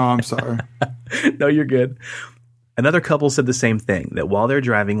reading. Oh, I'm sorry. No, you're good. Another couple said the same thing, that while they're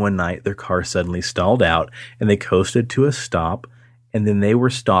driving one night, their car suddenly stalled out and they coasted to a stop, and then they were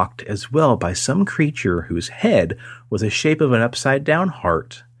stalked as well by some creature whose head was the shape of an upside-down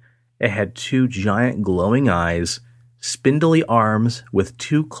heart. It had 2 giant glowing eyes, spindly arms with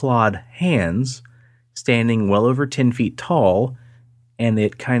 2 clawed hands, standing well over 10 feet tall, and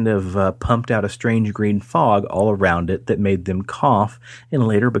it kind of pumped out a strange green fog all around it that made them cough and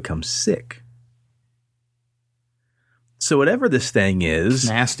later become sick. So whatever this thing is,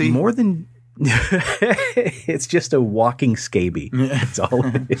 nasty. More than it's just a walking scaby. That's all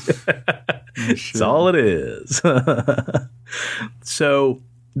it is. That's all it is. So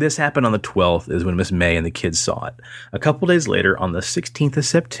this happened on the 12th is when Miss May and the kids saw it. A couple days later, on the 16th of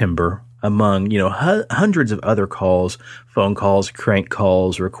September, among hundreds of other calls, phone calls, crank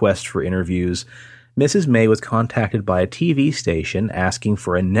calls, requests for interviews, Mrs. May was contacted by a TV station asking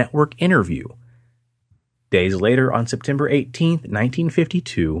for a network interview. Days later, on September 18th,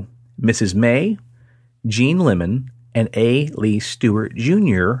 1952, Mrs. May, Gene Lemon, and A. Lee Stewart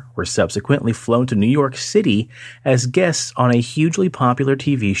Jr. were subsequently flown to New York City as guests on a hugely popular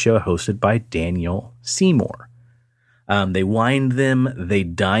TV show hosted by Daniel Seymour. They wined them, they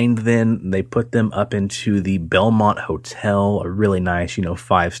dined them, they put them up into the Belmont Hotel, a really nice,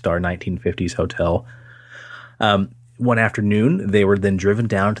 5-star 1950s hotel. One afternoon, they were then driven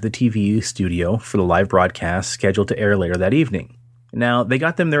down to the TV studio for the live broadcast scheduled to air later that evening. Now, they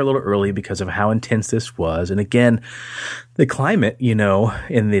got them there a little early because of how intense this was. And again, the climate, in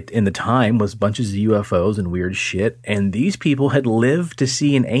the time was bunches of UFOs and weird shit. And these people had lived to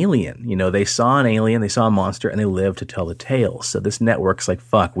see an alien. They saw an alien, they saw a monster, and they lived to tell the tale. So this network's like,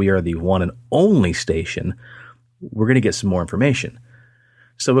 fuck, we are the one and only station. We're going to get some more information.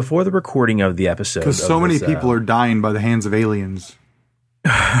 So before the recording of the episode... Because so many people are dying by the hands of aliens.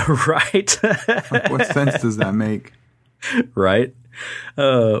 Right? What sense does that make? Right?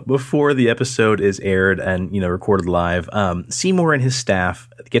 Before the episode is aired and, recorded live, Seymour and his staff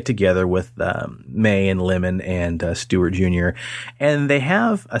get together with May and Lemon and Stewart Jr., and they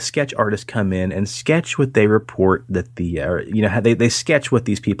have a sketch artist come in and sketch what they report that they sketch what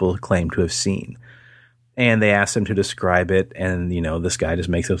these people claim to have seen. And they ask them to describe it, and, this guy just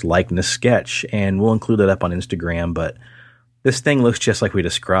makes this likeness sketch, and we'll include it up on Instagram, but this thing looks just like we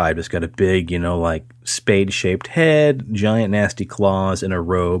described. It's got a big, spade-shaped head, giant nasty claws, and a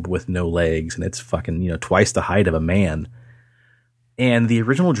robe with no legs, and it's fucking, twice the height of a man. And the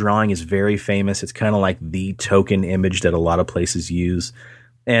original drawing is very famous. It's kind of like the token image that a lot of places use.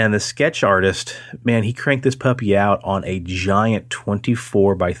 And the sketch artist, man, he cranked this puppy out on a giant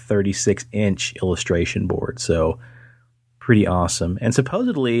 24 by 36 inch illustration board. So pretty awesome. And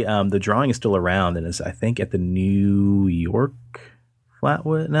supposedly the drawing is still around and is, I think, at the New York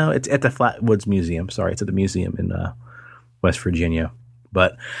Flatwood. No, it's at the Flatwoods Museum. Sorry, it's at the museum in West Virginia.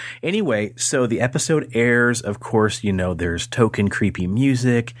 But anyway, so the episode airs. Of course, there's token creepy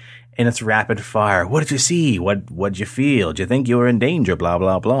music. And it's rapid fire. What did you see? What'd you feel? Did you think you were in danger? Blah,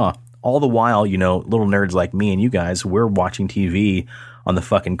 blah, blah. All the while, little nerds like me and you guys, we're watching TV on the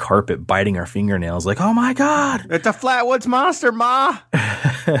fucking carpet, biting our fingernails like, oh my God. It's a FlatwoodsMonster, Ma.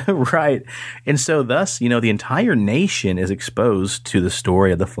 Right. And so thus, the entire nation is exposed to the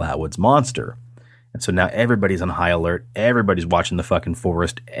story of the FlatwoodsMonster. And so now everybody's on high alert. Everybody's watching the fucking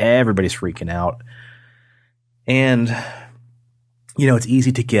forest. Everybody's freaking out. And, it's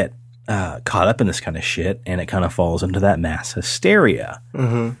easy to get caught up in this kind of shit, and it kind of falls into that mass hysteria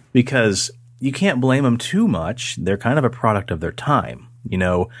because you can't blame them too much. They're kind of a product of their time.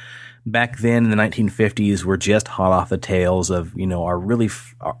 Back then in the 1950s, we're just hot off the tails of,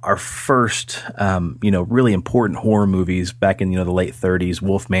 our first, really important horror movies back in, the late 30s,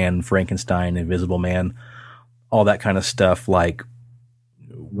 Wolfman, Frankenstein, Invisible Man, all that kind of stuff. Like,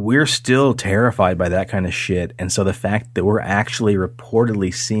 we're still terrified by that kind of shit. And so the fact that we're actually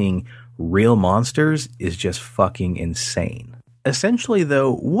reportedly seeing real monsters is just fucking insane. Essentially,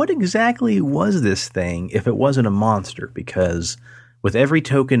 though, what exactly was this thing if it wasn't a monster? Because with every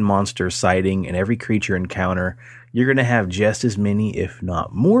token monster sighting and every creature encounter, you're going to have just as many, if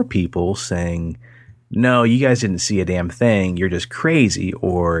not more people saying, no, you guys didn't see a damn thing. You're just crazy.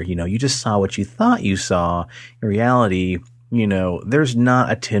 Or, you just saw what you thought you saw. In reality, there's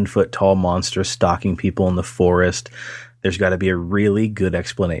not a 10-foot tall monster stalking people in the forest. There's got to be a really good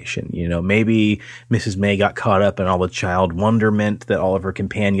explanation. Maybe Mrs. May got caught up in all the child wonderment that all of her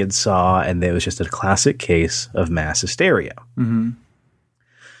companions saw, and it was just a classic case of mass hysteria. Mm-hmm.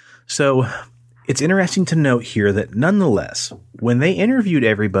 So it's interesting to note here that nonetheless, when they interviewed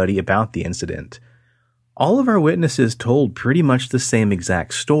everybody about the incident, all of our witnesses told pretty much the same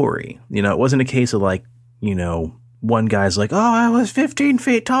exact story. It wasn't a case of one guy's like, oh, I was 15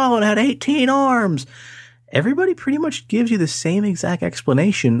 feet tall and had 18 arms. Everybody pretty much gives you the same exact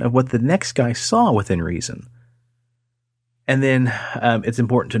explanation of what the next guy saw within reason. And then it's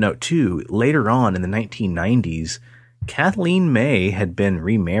important to note, too, later on in the 1990s, Kathleen May had been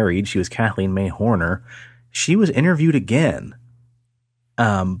remarried. She was Kathleen May Horner. She was interviewed again,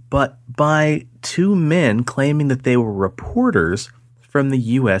 but by two men claiming that they were reporters from the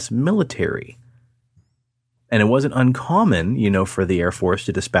U.S. military. And it wasn't uncommon, for the Air Force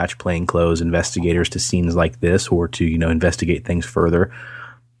to dispatch plainclothes investigators to scenes like this or to, investigate things further.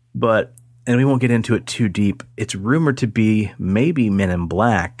 But, and we won't get into it too deep, it's rumored to be maybe Men in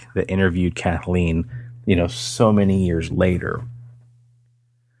Black that interviewed Kathleen, so many years later.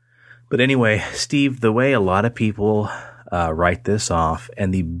 But anyway, Steve, the way a lot of people write this off,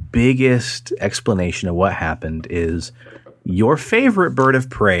 and the biggest explanation of what happened is your favorite bird of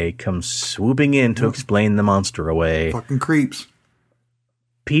prey comes swooping in to explain the monster away. Fucking creeps.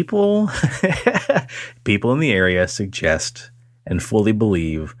 People in the area suggest and fully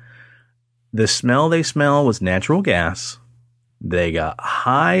believe the smell they smell was natural gas. They got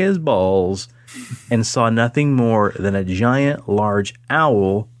high as balls and saw nothing more than a giant, large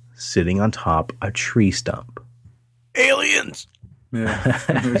owl sitting on top a tree stump. Aliens!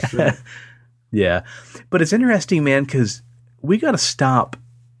 Yeah. Yeah. But it's interesting, man, because we got to stop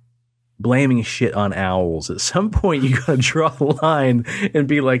blaming shit on owls. At some point, you got to draw a line and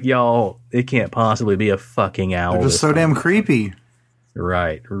be like, y'all, it can't possibly be a fucking owl. They're just so damn creepy.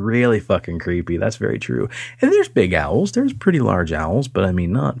 Right. Really fucking creepy. That's very true. And there's big owls. There's pretty large owls, but I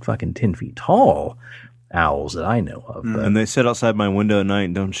mean, not fucking 10 feet tall owls that I know of. And they sit outside my window at night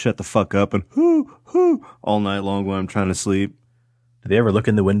and don't shut the fuck up and hoo, hoo, all night long while I'm trying to sleep. Do they ever look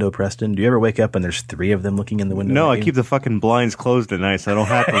in the window, Preston? Do you ever wake up and there's three of them looking in the window? No, I keep the fucking blinds closed at night so I don't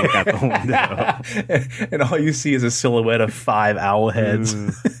have to look out the window. And all you see is a silhouette of 5 owl heads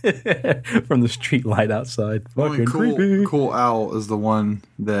from the street light outside. Fucking creepy. Cool owl is the one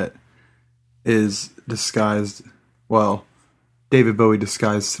that is disguised. Well, David Bowie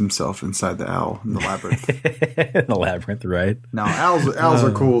disguised himself inside the owl in the labyrinth. In the labyrinth, right? No, owls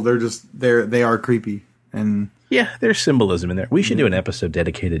are cool. They are creepy. And yeah, there's symbolism in there. We should do an episode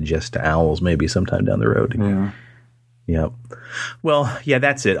dedicated just to owls maybe sometime down the road. Yeah. Yep. Well, yeah,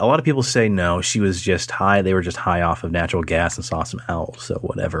 that's it. A lot of people say no, she was just high. They were just high off of natural gas and saw some owls, so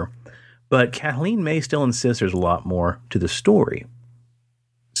whatever. But Kathleen May still insists there's a lot more to the story.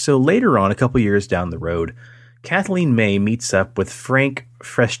 So later on, a couple years down the road, Kathleen May meets up with Frank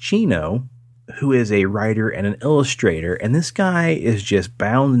Freschino, who is a writer and an illustrator, and this guy is just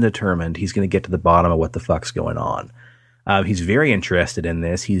bound and determined he's going to get to the bottom of what the fuck's going on. He's very interested in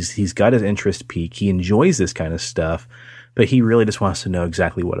this. He's got his interest peak. He enjoys this kind of stuff, but he really just wants to know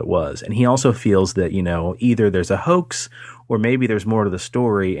exactly what it was. And he also feels that, either there's a hoax or maybe there's more to the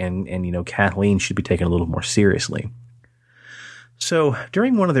story, and Kathleen should be taken a little more seriously. So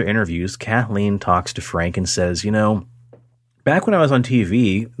during one of their interviews, Kathleen talks to Frank and says, back when I was on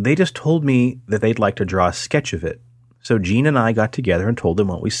TV, they just told me that they'd like to draw a sketch of it. So Gene and I got together and told them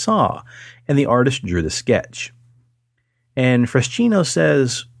what we saw, and the artist drew the sketch. And Freschino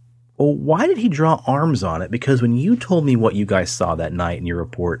says, well, why did he draw arms on it? Because when you told me what you guys saw that night in your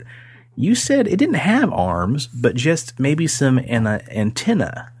report, you said it didn't have arms, but just maybe some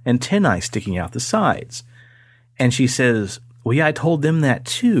antennae sticking out the sides. And she says, well, yeah, I told them that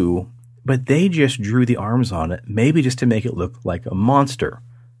too, but they just drew the arms on it, maybe just to make it look like a monster.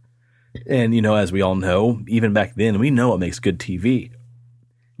 And, as we all know, even back then, we know what makes good TV.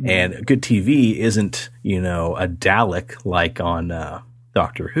 And good TV isn't, a Dalek like on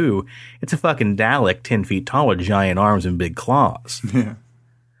Doctor Who. It's a fucking Dalek 10 feet tall with giant arms and big claws. Yeah.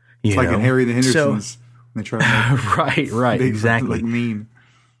 It's like in Harry the Hendersons. They try to make right, big, exactly. Like mean.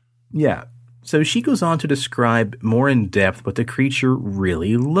 Yeah. So she goes on to describe more in depth what the creature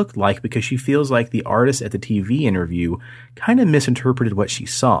really looked like, because she feels like the artist at the TV interview kind of misinterpreted what she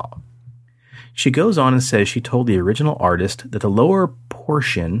saw. She goes on and says she told the original artist that the lower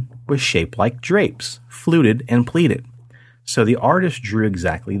portion was shaped like drapes, fluted and pleated. So the artist drew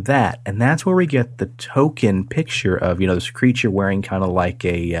exactly that, and that's where we get the token picture of, this creature wearing kind of like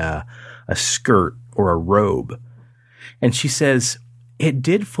a skirt or a robe. And she says it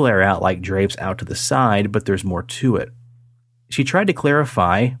did flare out like drapes out to the side, but there's more to it. She tried to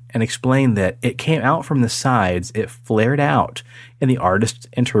clarify and explain that it came out from the sides, it flared out, and the artist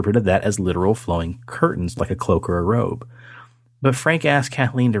interpreted that as literal flowing curtains like a cloak or a robe. But Frank asked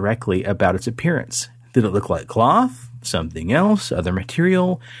Kathleen directly about its appearance. Did it look like cloth? Something else? Other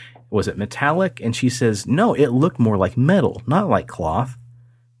material? Was it metallic? And she says, no, it looked more like metal, not like cloth.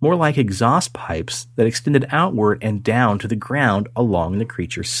 more like exhaust pipes that extended outward and down to the ground along the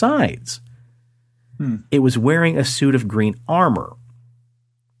creature's sides. It was wearing a suit of green armor.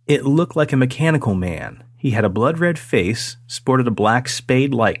 It looked like a mechanical man. He had a blood-red face, sported a black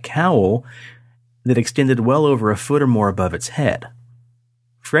spade-like cowl that extended well over a foot or more above its head.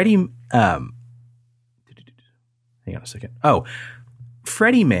 Freddie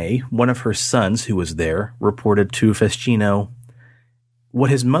May, one of her sons who was there, reported to Fescino,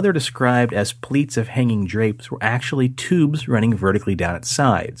 what his mother described as pleats of hanging drapes were actually tubes running vertically down its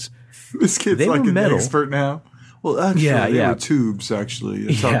sides. This kid's like an expert now. Well, actually, they were tubes, actually.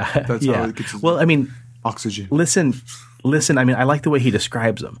 That's how it gets oxygen. Listen, I mean, I like the way he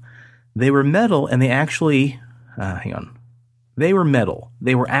describes them. They were metal, and they actually... They were metal.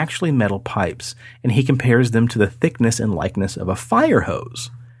 They were actually metal pipes, and he compares them to the thickness and likeness of a fire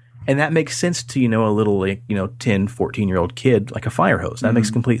hose. And that makes sense to, a little, 10, 14-year-old kid, like a fire hose. That makes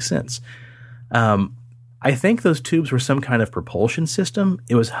complete sense. I think those tubes were some kind of propulsion system.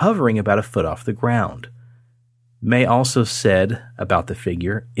 It was hovering about a foot off the ground. May also said about the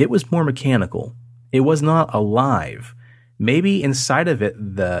figure, it was more mechanical. It was not alive. Maybe inside of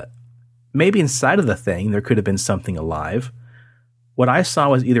the thing there could have been something alive. What I saw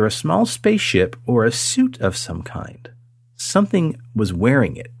was either a small spaceship or a suit of some kind. Something was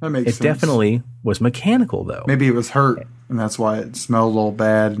wearing it. That makes sense. It definitely was mechanical, though. Maybe it was hurt, and that's why it smelled all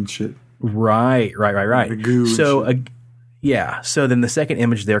bad and shit. Right. The goo so then the second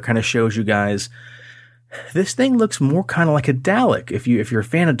image there kind of shows you guys, this thing looks more kind of like a Dalek, if you're a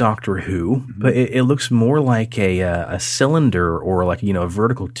fan of Doctor Who, but it looks more like a cylinder or like, a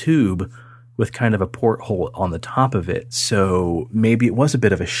vertical tube with kind of a porthole on the top of it. So maybe it was a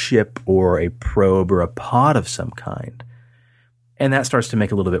bit of a ship or a probe or a pod of some kind. And that starts to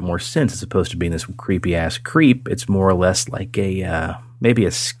make a little bit more sense as opposed to being this creepy-ass creep. It's more or less like maybe a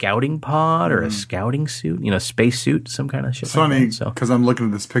scouting pod or a scouting suit, space suit, some kind of shit. It's funny because I'm looking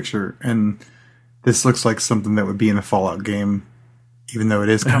at this picture, and this looks like something that would be in a Fallout game, even though it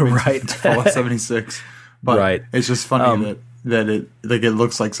is coming to Fallout 76. But it's just funny that it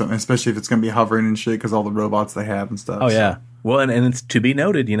looks like something, especially if it's going to be hovering and shit because all the robots they have and stuff. Oh, yeah. Well, and it's to be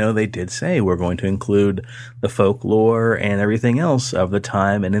noted, they did say we're going to include the folklore and everything else of the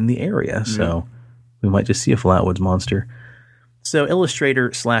time and in the area. So we might just see a FlatwoodsMonster. So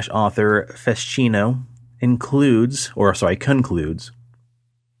illustrator/author Fescino concludes,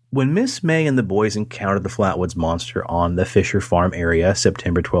 when Miss May and the boys encountered the FlatwoodsMonster on the Fisher Farm area,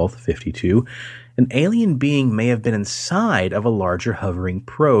 September 12th, 52, an alien being may have been inside of a larger hovering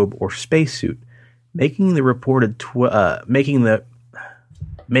probe or spacesuit, making it the reported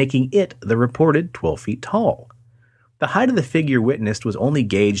 12 feet tall. The height of the figure witnessed was only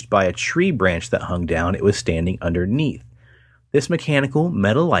gauged by a tree branch that hung down it was standing underneath. This mechanical,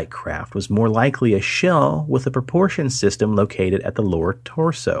 metal-like craft was more likely a shell with a propulsion system located at the lower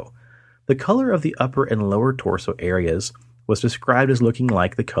torso. The color of the upper and lower torso areas was described as looking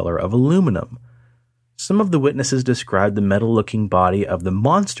like the color of aluminum. Some of the witnesses described the metal-looking body of the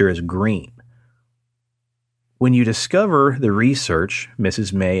monster as green. When you discover the research,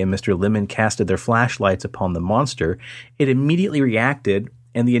 Mrs. May and Mr. Lemon casted their flashlights upon the monster, it immediately reacted,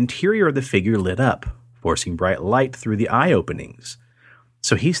 and the interior of the figure lit up, forcing bright light through the eye openings.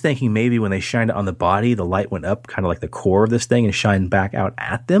 So he's thinking maybe when they shined it on the body, the light went up kind of like the core of this thing and shined back out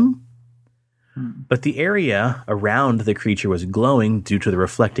at them. But the area around the creature was glowing due to the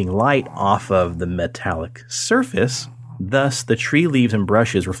reflecting light off of the metallic surface. Thus, the tree leaves and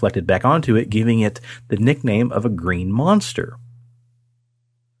brushes reflected back onto it, giving it the nickname of a green monster.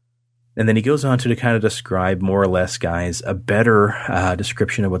 And then he goes on to kind of describe more or less, guys, a better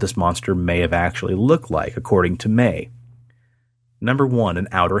description of what this monster may have actually looked like, according to May. Number 1, an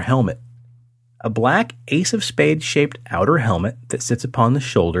outer helmet. A black ace of spades shaped outer helmet that sits upon the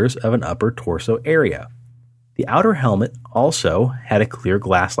shoulders of an upper torso area. The outer helmet also had a clear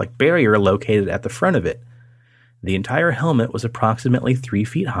glass-like barrier located at the front of it. The entire helmet was approximately 3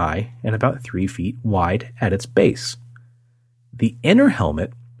 feet high and about 3 feet wide at its base. The inner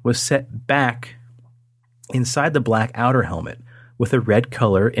helmet was set back inside the black outer helmet with a red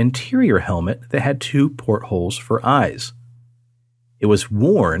color interior helmet that had 2 portholes for eyes. It was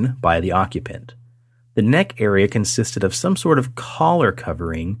worn by the occupant. The neck area consisted of some sort of collar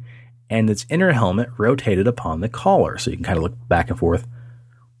covering, and its inner helmet rotated upon the collar, so you can kind of look back and forth.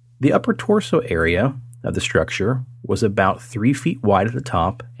 The upper torso area of the structure was about 3 feet wide at the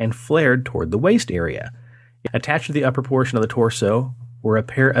top and flared toward the waist area. Attached to the upper portion of the torso were a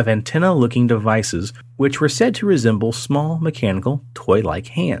pair of antenna-looking devices which were said to resemble small, mechanical, toy-like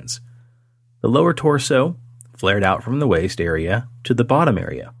hands. The lower torso flared out from the waist area to the bottom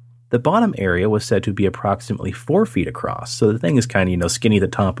area. The bottom area was said to be approximately 4 feet across, so the thing is kind of, skinny at the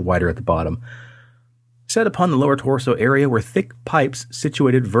top, wider at the bottom. Set upon the lower torso area were thick pipes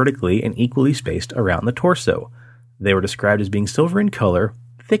situated vertically and equally spaced around the torso. They were described as being silver in color,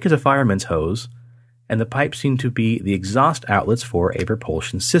 thick as a fireman's hose, and the pipes seemed to be the exhaust outlets for a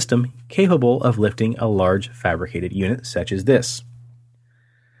propulsion system capable of lifting a large fabricated unit such as this.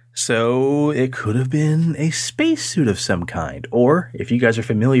 So it could have been a spacesuit of some kind, or if you guys are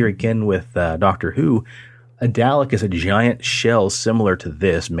familiar again with Doctor Who, a Dalek is a giant shell similar to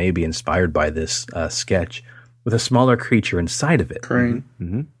this, maybe inspired by this sketch, with a smaller creature inside of it. Crane.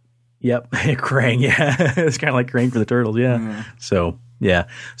 Mm-hmm. Yep, Crane, yeah. It's kind of like Crane for the Turtles, yeah. So, yeah.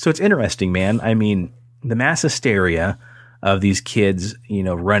 So it's interesting, man. I mean, the mass hysteria of these kids,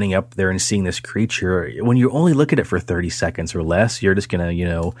 running up there and seeing this creature, when you only look at it for 30 seconds or less, you're just going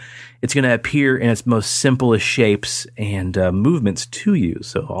to, it's going to appear in its most simplest shapes and movements to you.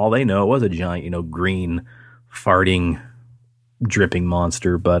 So all they know was a giant, green, farting, dripping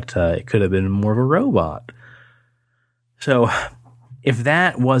monster, but it could have been more of a robot. So if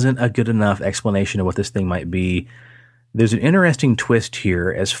that wasn't a good enough explanation of what this thing might be, there's an interesting twist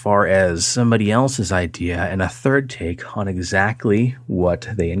here as far as somebody else's idea and a third take on exactly what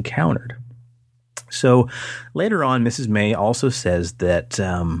they encountered. So later on, Mrs. May also says that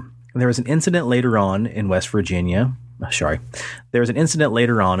there was an incident later on in West Virginia. There was an incident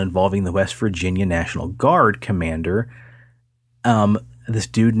later on involving the West Virginia National Guard commander, this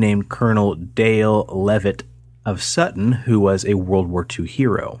dude named Colonel Dale Levitt of Sutton, who was a World War II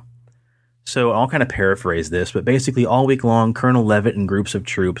hero. So I'll kind of paraphrase this, but basically all week long, Colonel Levitt and groups of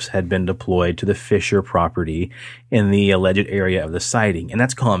troops had been deployed to the Fisher property in the alleged area of the sighting. And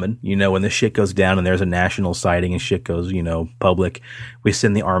that's common. When the shit goes down and there's a national sighting and shit goes, public, we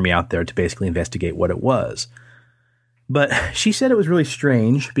send the army out there to basically investigate what it was. But she said it was really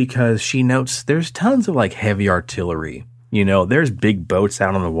strange because she notes there's tons of heavy artillery. There's big boats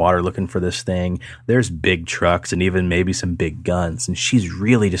out on the water looking for this thing. There's big trucks and even maybe some big guns. And she's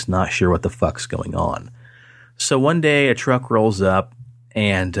really just not sure what the fuck's going on. So one day a truck rolls up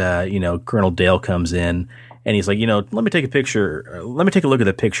and, Colonel Dale comes in and he's like, let me take a picture. Let me take a look at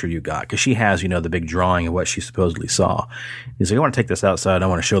the picture you got. Cause she has, the big drawing of what she supposedly saw. He's like, I want to take this outside. I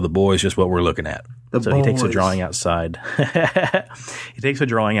want to show the boys just what we're looking at. He takes a drawing outside. He takes a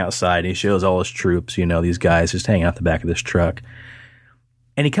drawing outside and he shows all his troops, these guys just hanging out the back of this truck.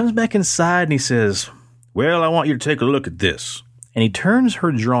 And he comes back inside and he says, well, I want you to take a look at this. And he turns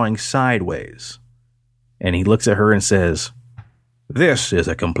her drawing sideways. And he looks at her and says, this is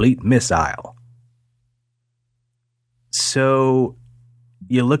a complete missile. So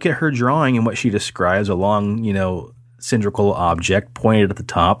you look at her drawing and what she describes a long, cylindrical object pointed at the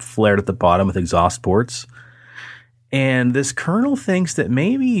top, flared at the bottom with exhaust ports. And this colonel thinks that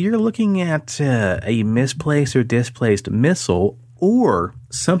maybe you're looking at a misplaced or displaced missile or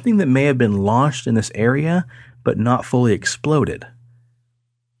something that may have been launched in this area but not fully exploded.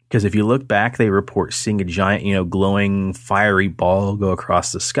 Because if you look back, they report seeing a giant, glowing, fiery ball go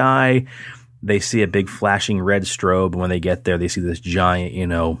across the sky. They see a big flashing red strobe. And when they get there, they see this giant,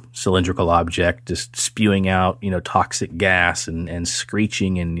 cylindrical object just spewing out, toxic gas and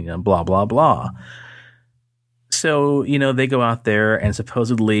screeching and, blah, blah, blah. So, they go out there and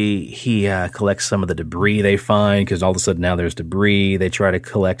supposedly he collects some of the debris they find because all of a sudden now there's debris. They try to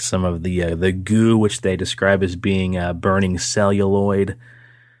collect some of the goo, which they describe as being burning celluloid.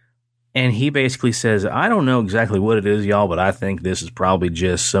 And he basically says, I don't know exactly what it is, y'all, but I think this is probably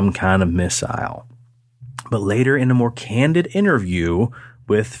just some kind of missile. But later in a more candid interview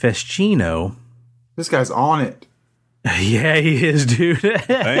with Fescino... This guy's on it. Yeah, he is, dude.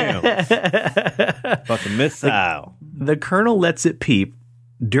 Damn. Fucking missile. The colonel lets it peep.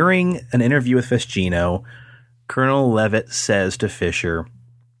 During an interview with Fescino, Colonel Levitt says to Fisher,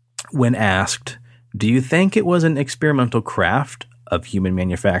 when asked, do you think it was an experimental craft of human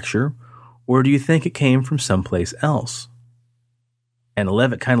manufacture, or do you think it came from someplace else? And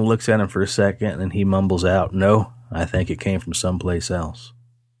Levitt kind of looks at him for a second, and he mumbles out, no, I think it came from someplace else.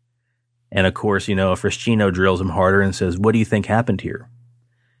 And of course, Fescino drills him harder and says, what do you think happened here?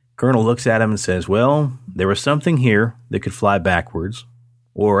 Colonel looks at him and says, well, there was something here that could fly backwards,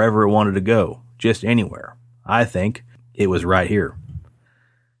 or wherever it wanted to go, just anywhere. I think it was right here.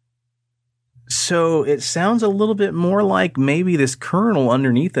 So it sounds a little bit more like maybe this colonel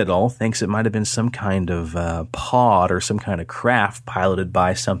underneath it all thinks it might have been some kind of pod or some kind of craft piloted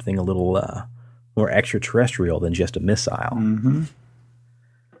by something a little more extraterrestrial than just a missile. Mm-hmm.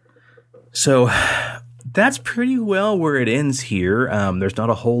 So That's pretty well where it ends here. There's not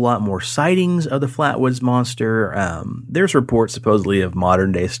a whole lot more sightings of the Flatwoods Monster. There's reports supposedly of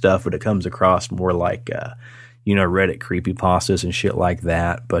modern day stuff, but it comes across more like, Reddit creepypastas and shit like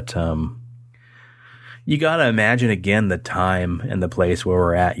that. But you got to imagine again the time and the place where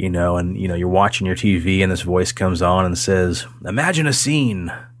we're at, you're watching your TV and this voice comes on and says, "Imagine a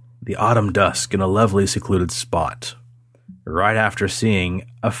scene, the autumn dusk in a lovely secluded spot, right after seeing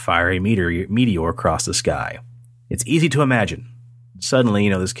a fiery meteor cross the sky. It's easy to imagine. Suddenly,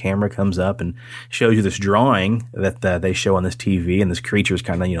 this camera comes up and shows you this drawing that they show on this TV, and this creature is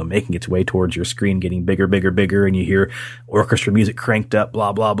kind of, making its way towards your screen, getting bigger, bigger, bigger, and you hear orchestra music cranked up,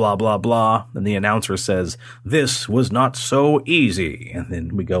 blah, blah, blah, blah, blah. And the announcer says, 'This was not so easy.' And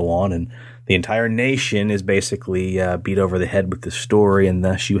then we go on, and the entire nation is basically beat over the head with this story, and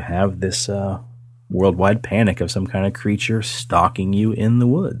thus you have this worldwide panic of some kind of creature stalking you in the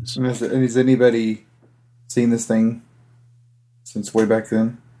woods." And has anybody seen this thing since way back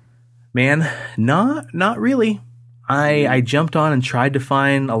then? Man, not really. I jumped on and tried to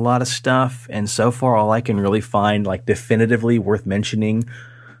find a lot of stuff, and so far all I can really find, like, definitively worth mentioning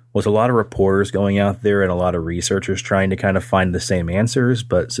was a lot of reporters going out there and a lot of researchers trying to kind of find the same answers,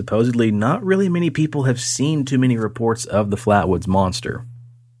 but supposedly not really many people have seen too many reports of the Flatwoods Monster.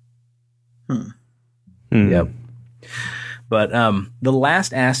 Yep. But the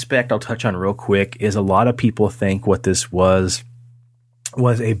last aspect I'll touch on real quick is a lot of people think what this was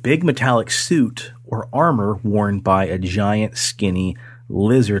a big metallic suit or armor worn by a giant, skinny,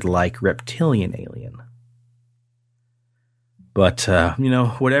 lizard-like reptilian alien. But,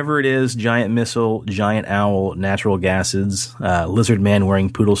 whatever it is, giant missile, giant owl, natural gases, lizard man wearing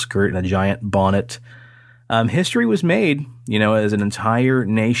poodle skirt and a giant bonnet. History was made, as an entire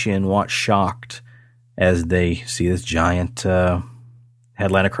nation watched shocked as they see this giant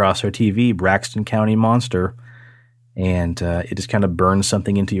headline across our TV, Braxton County Monster. And it just kind of burns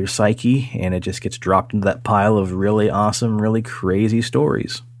something into your psyche, and it just gets dropped into that pile of really awesome, really crazy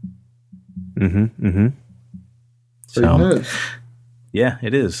stories. So, yeah,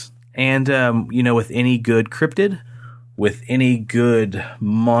 it is. And, with any good cryptid, with any good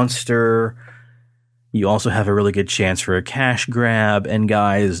monster, you also have a really good chance for a cash grab. And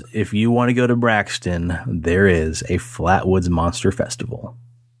guys, if you want to go to Braxton, there is a Flatwoods Monster Festival.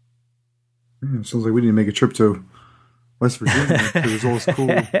 Sounds like we need to make a trip to West Virginia. There's all those cool,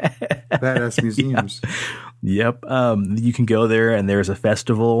 badass museums. Yeah. Yep. You can go there, and there's a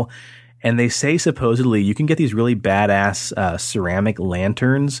festival. And they say supposedly you can get these really badass ceramic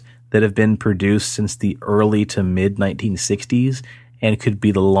lanterns that have been produced since the early to mid 1960s. And could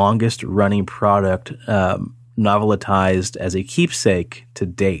be the longest running product novelized as a keepsake to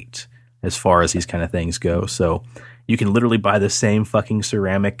date as far as these kind of things go. So you can literally buy the same fucking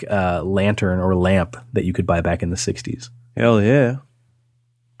ceramic lantern or lamp that you could buy back in the 60s. Hell yeah.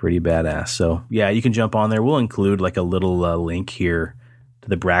 Pretty badass. So yeah, you can jump on there. We'll include like a little link here to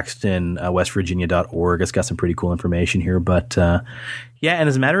the Braxton, westvirginia.org. It's got some pretty cool information here. But yeah, and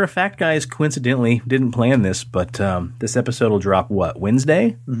as a matter of fact, guys, coincidentally, didn't plan this, but this episode will drop,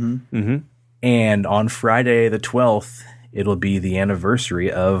 Wednesday? And on Friday the 12th, it'll be the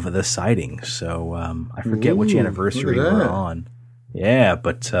anniversary of the sighting. So I forget which anniversary we're on. Yeah,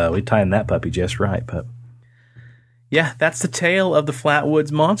 but we timed that puppy just right. But yeah, that's the tale of the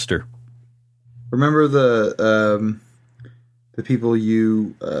Flatwoods Monster. Remember the people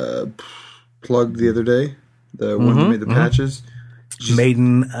you plugged the other day? The one who made the patches?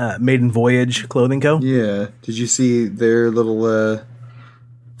 Maiden Voyage Clothing Co. Yeah. Did you see their little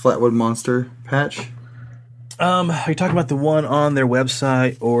Flatwood Monster patch? Are you talking about the one on their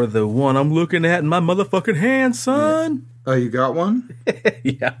website or the one I'm looking at in my motherfucking hand, son? Yeah. Oh, you got one?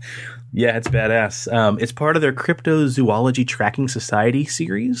 Yeah. Yeah, it's badass. It's part of their Cryptozoology Tracking Society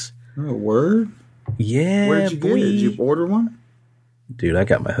series. Oh, word? Yeah, where did you get it? Did you order one? Dude, I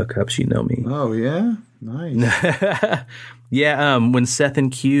got my hookups. You know me. Oh, yeah? Nice. Yeah, when Seth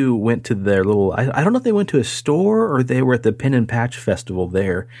and Q went to their little... I don't know if they went to a store or they were at the Pin and Patch Festival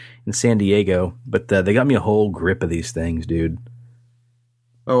there in San Diego, but they got me a whole grip of these things, dude.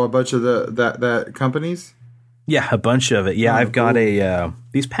 Oh, a bunch of that companies? Yeah, a bunch of it. Yeah, I've got a...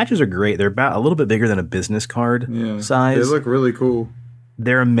 these patches are great. They're about a little bit bigger than a business card size. They look really cool.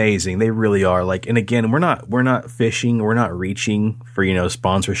 They're amazing. They really are. Like, and again, we're not fishing. We're not reaching for,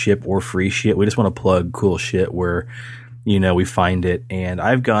 sponsorship or free shit. We just want to plug cool shit where, we find it. And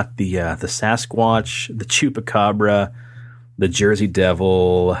I've got the Sasquatch, the Chupacabra, the Jersey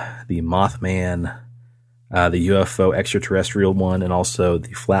Devil, the Mothman, the UFO extraterrestrial one, and also the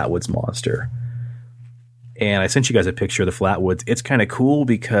Flatwoods Monster. And I sent you guys a picture of the Flatwoods. It's kind of cool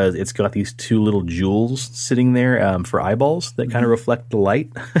because it's got these two little jewels sitting there for eyeballs that kind of reflect the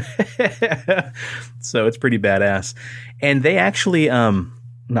light. So it's pretty badass. And they actually,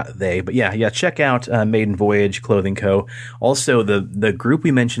 not they, but yeah, check out Maiden Voyage Clothing Co. Also, the group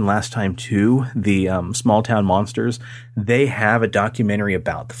we mentioned last time too, the Small Town Monsters, they have a documentary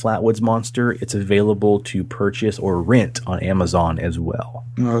about the Flatwoods Monster. It's available to purchase or rent on Amazon as well.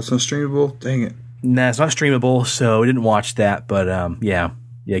 Oh, it's not streamable? Dang it. Nah, it's not streamable, so I didn't watch that. But yeah,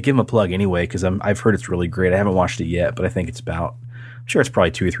 give them a plug anyway because I've heard it's really great. I haven't watched it yet, but I think I'm sure it's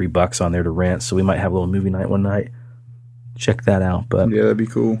probably $2 or $3 on there to rent. So we might have a little movie night one night. Check that out. But yeah, that'd be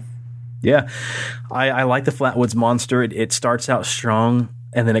cool. Yeah, I like the Flatwoods Monster. It starts out strong,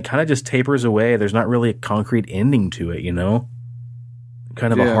 and then it kind of just tapers away. There's not really a concrete ending to it,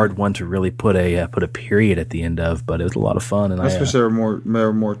 Kind of a hard one to really put a period at the end of, but it was a lot of fun. And I suppose there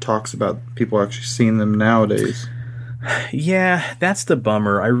are more talks about people actually seeing them nowadays. Yeah, that's the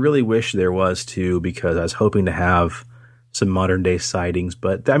bummer. I really wish there was too, because I was hoping to have some modern day sightings.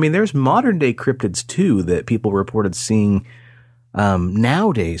 But I mean, there's modern day cryptids too that people reported seeing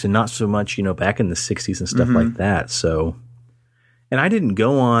nowadays, and not so much back in the 60s and stuff like that. So. And I didn't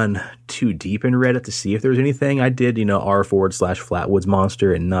go on too deep in Reddit to see if there was anything. I did,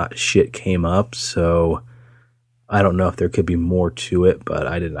 r/FlatwoodsMonster, and not shit came up. So I don't know if there could be more to it, but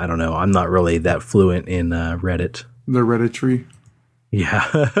I don't know. I'm not really that fluent in Reddit. The Redditry.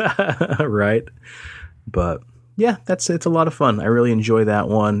 Yeah, right. But yeah, it's a lot of fun. I really enjoy that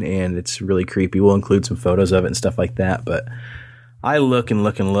one, and it's really creepy. We'll include some photos of it and stuff like that. But I look, and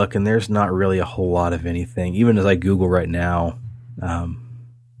there's not really a whole lot of anything. Even as I Google right now,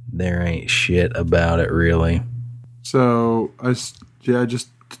 there ain't shit about it really. So I just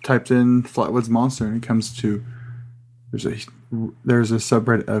typed in Flatwoods Monster, and it comes to there's a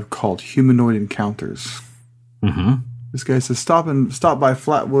subreddit called Humanoid Encounters. Mm-hmm. This guy says stop by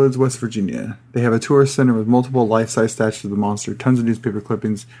Flatwoods, West Virginia. They have a tourist center with multiple life-size statues of the monster, tons of newspaper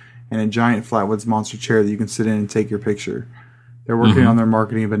clippings, and a giant Flatwoods Monster chair that you can sit in and take your picture. They're working on their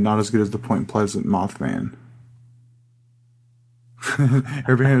marketing, but not as good as the Point Pleasant Mothman.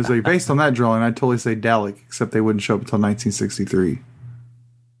 Everybody was like, based on that drawing, I'd totally say Dalek, except they wouldn't show up until 1963.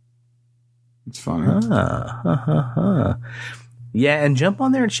 It's funny. Yeah, and jump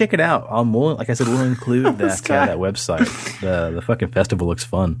on there and check it out. Like I said, we'll include that website. The fucking festival looks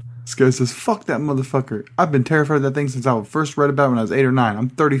fun. This guy says, fuck that motherfucker. I've been terrified of that thing since I first read about it when I was 8 or 9. I'm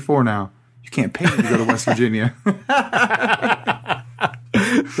 34 now. You can't pay me to go to West Virginia.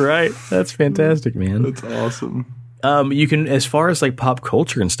 Right. That's fantastic, man. That's awesome. You can, as far as like pop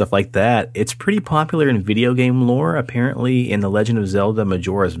culture and stuff like that, it's pretty popular in video game lore. Apparently, in The Legend of Zelda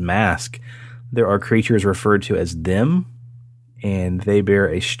Majora's Mask, there are creatures referred to as them, and they bear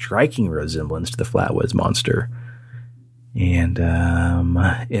a striking resemblance to the Flatwoods Monster. And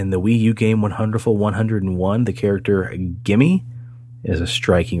in the Wii U game Wonderful 101, the character Gimme is a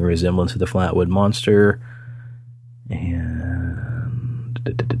striking resemblance to the Flatwood Monster. And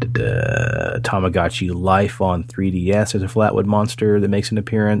Tamagotchi Life on 3DS is a Flatwood Monster that makes an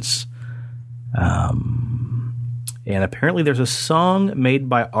appearance. And apparently there's a song made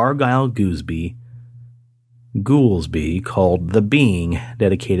by Argyle Goolsby called The Being,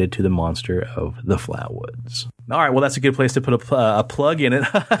 dedicated to the monster of the Flatwoods. All right, well, that's a good place to put a plug in it.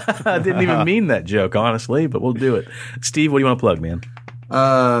 I didn't even mean that joke, honestly, but we'll do it. Steve, what do you want to plug, man?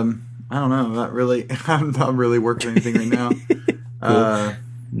 I don't know. Not really. I'm not really working on anything right now. Cool.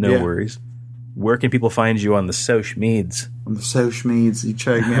 No worries. Where can people find you on the social meds? On the social meds, you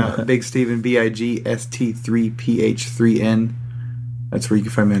check me out. Big Steven, BIGST3PH3N. That's where you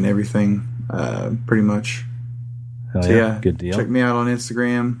can find me on everything, pretty much. Hell yeah, good deal. Check me out on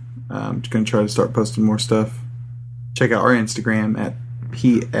Instagram. I'm just going to try to start posting more stuff. Check out our Instagram at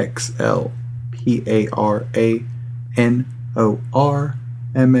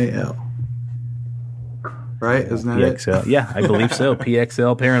PXLPARANORMAL. Right? Isn't that PXL. it? Yeah, I believe so.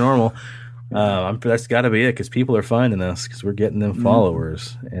 PXL Paranormal. That's got to be it, because people are finding us because we're getting them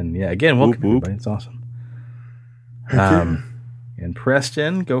followers. And yeah, again, welcome everybody. It's awesome. And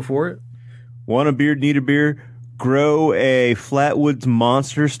Preston, go for it. Want a beard, need a beer? Grow a Flatwoods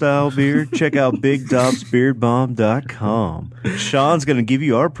Monster style beard? Check out BigDobsBeardBomb.com. Sean's going to give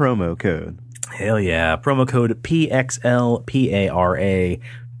you our promo code. Hell yeah. Promo code PXLPARA.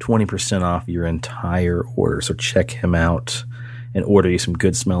 20% off your entire order. So check him out and order you some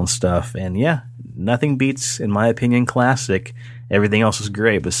good smelling stuff. And yeah, nothing beats, in my opinion, classic. Everything else is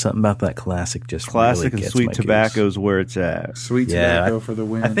great, but something about that classic just classic really and sweet tobacco is where it's at. Sweet tobacco for the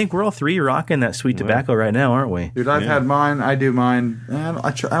win. I think we're all three rocking that sweet tobacco right now, aren't we? Dude, I've had mine. I do mine.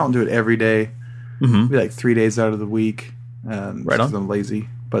 I don't do it every day. Maybe like 3 days out of the week. Right on. I'm lazy,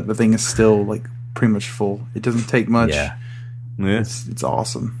 but the thing is still like pretty much full. It doesn't take much. Yeah. It's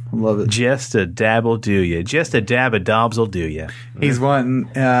awesome. I love it. Just a dab will do you. Just a dab of Dobbs will do you. He's wanting.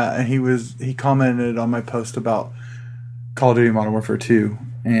 He commented on my post about Call of Duty Modern Warfare 2,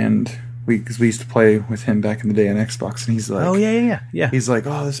 and because we used to play with him back in the day on Xbox, and he's like, oh yeah. He's like,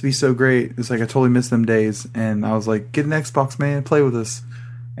 oh, this would be so great. It's like I totally miss them days, and I was like, get an Xbox, man, play with us.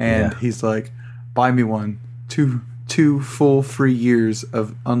 And he's like, buy me one. Two full free years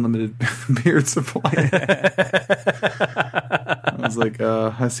of unlimited beard supply. I was like,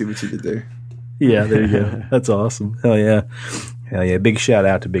 I see what you did there. Yeah, there you go. That's awesome. Hell yeah. Big shout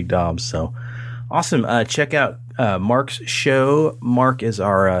out to Big Dobbs. So awesome. Check out Mark's show. Mark is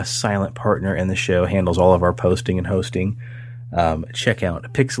our silent partner in the show, handles all of our posting and hosting. Check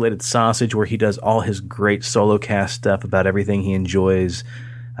out Pixelated Sausage, where he does all his great solo cast stuff about everything he enjoys,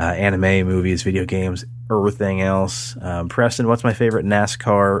 anime, movies, video games, everything else. Preston, what's my favorite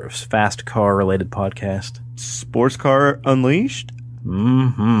NASCAR, fast car related podcast? Sports Car Unleashed.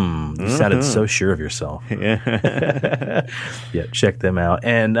 You sounded so sure of yourself. Yeah. Yeah, check them out.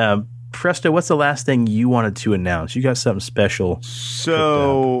 And Presto, what's the last thing you wanted to announce? You got something special.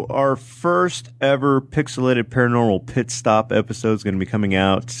 So our first ever Pixelated Paranormal Pit Stop episode is going to be coming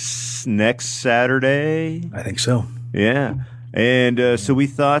out next Saturday. I think so. Yeah. And so we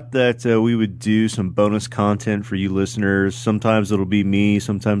thought that we would do some bonus content for you listeners. Sometimes it'll be me.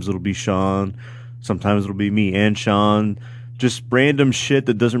 Sometimes it'll be Sean. Sometimes it'll be me and Sean. Just random shit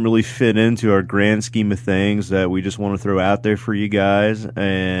that doesn't really fit into our grand scheme of things that we just want to throw out there for you guys.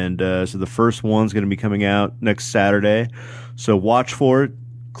 And so the first one's going to be coming out next Saturday. So watch for it,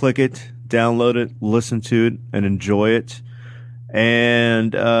 click it, download it, listen to it, and enjoy it.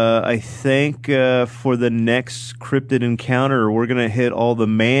 And I think for the next Cryptid encounter, we're going to hit all the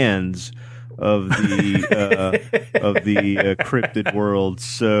mans of the Cryptid world.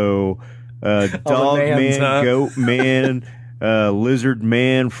 So dog mans, man, goat man, lizard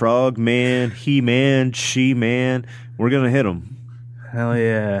man, frog man, he man, she man. We're going to hit them. Hell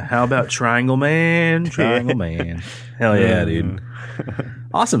yeah. How about Triangle Man? Triangle Man. Hell yeah, dude.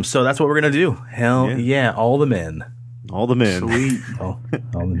 Awesome. So that's what we're going to do. Hell yeah. All the men. All the men. Sweet. All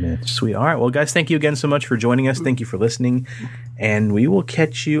the men. Sweet. All right. Well, guys, thank you again so much for joining us. Thank you for listening. And we will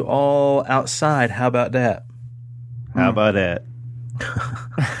catch you all outside. How about that? How about that?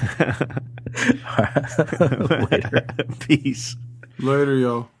 Later. Peace. Later,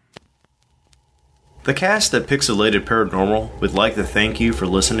 y'all. The cast at Pixelated Paranormal would like to thank you for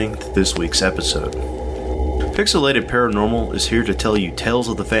listening to this week's episode. Pixelated Paranormal is here to tell you tales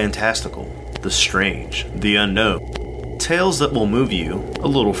of the fantastical, the strange, the unknown. Tales that will move you a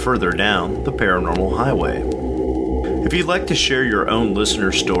little further down the paranormal highway. If you'd like to share your own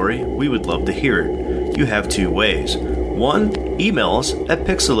listener story, we would love to hear it. You have two ways. One, email us at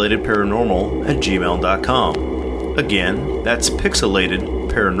pixelatedparanormal@gmail.com. Again, that's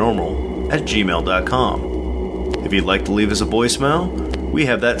pixelatedparanormal@gmail.com. If you'd like to leave us a voicemail, we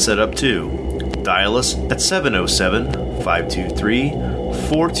have that set up too. Dial us at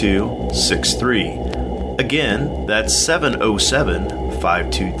 707-523-4263. Again, that's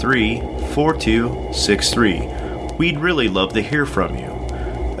 707-523-4263. We'd really love to hear from you.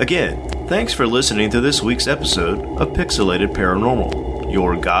 Again, thanks for listening to this week's episode of Pixelated Paranormal,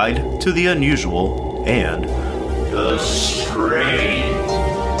 your guide to the unusual and the strange.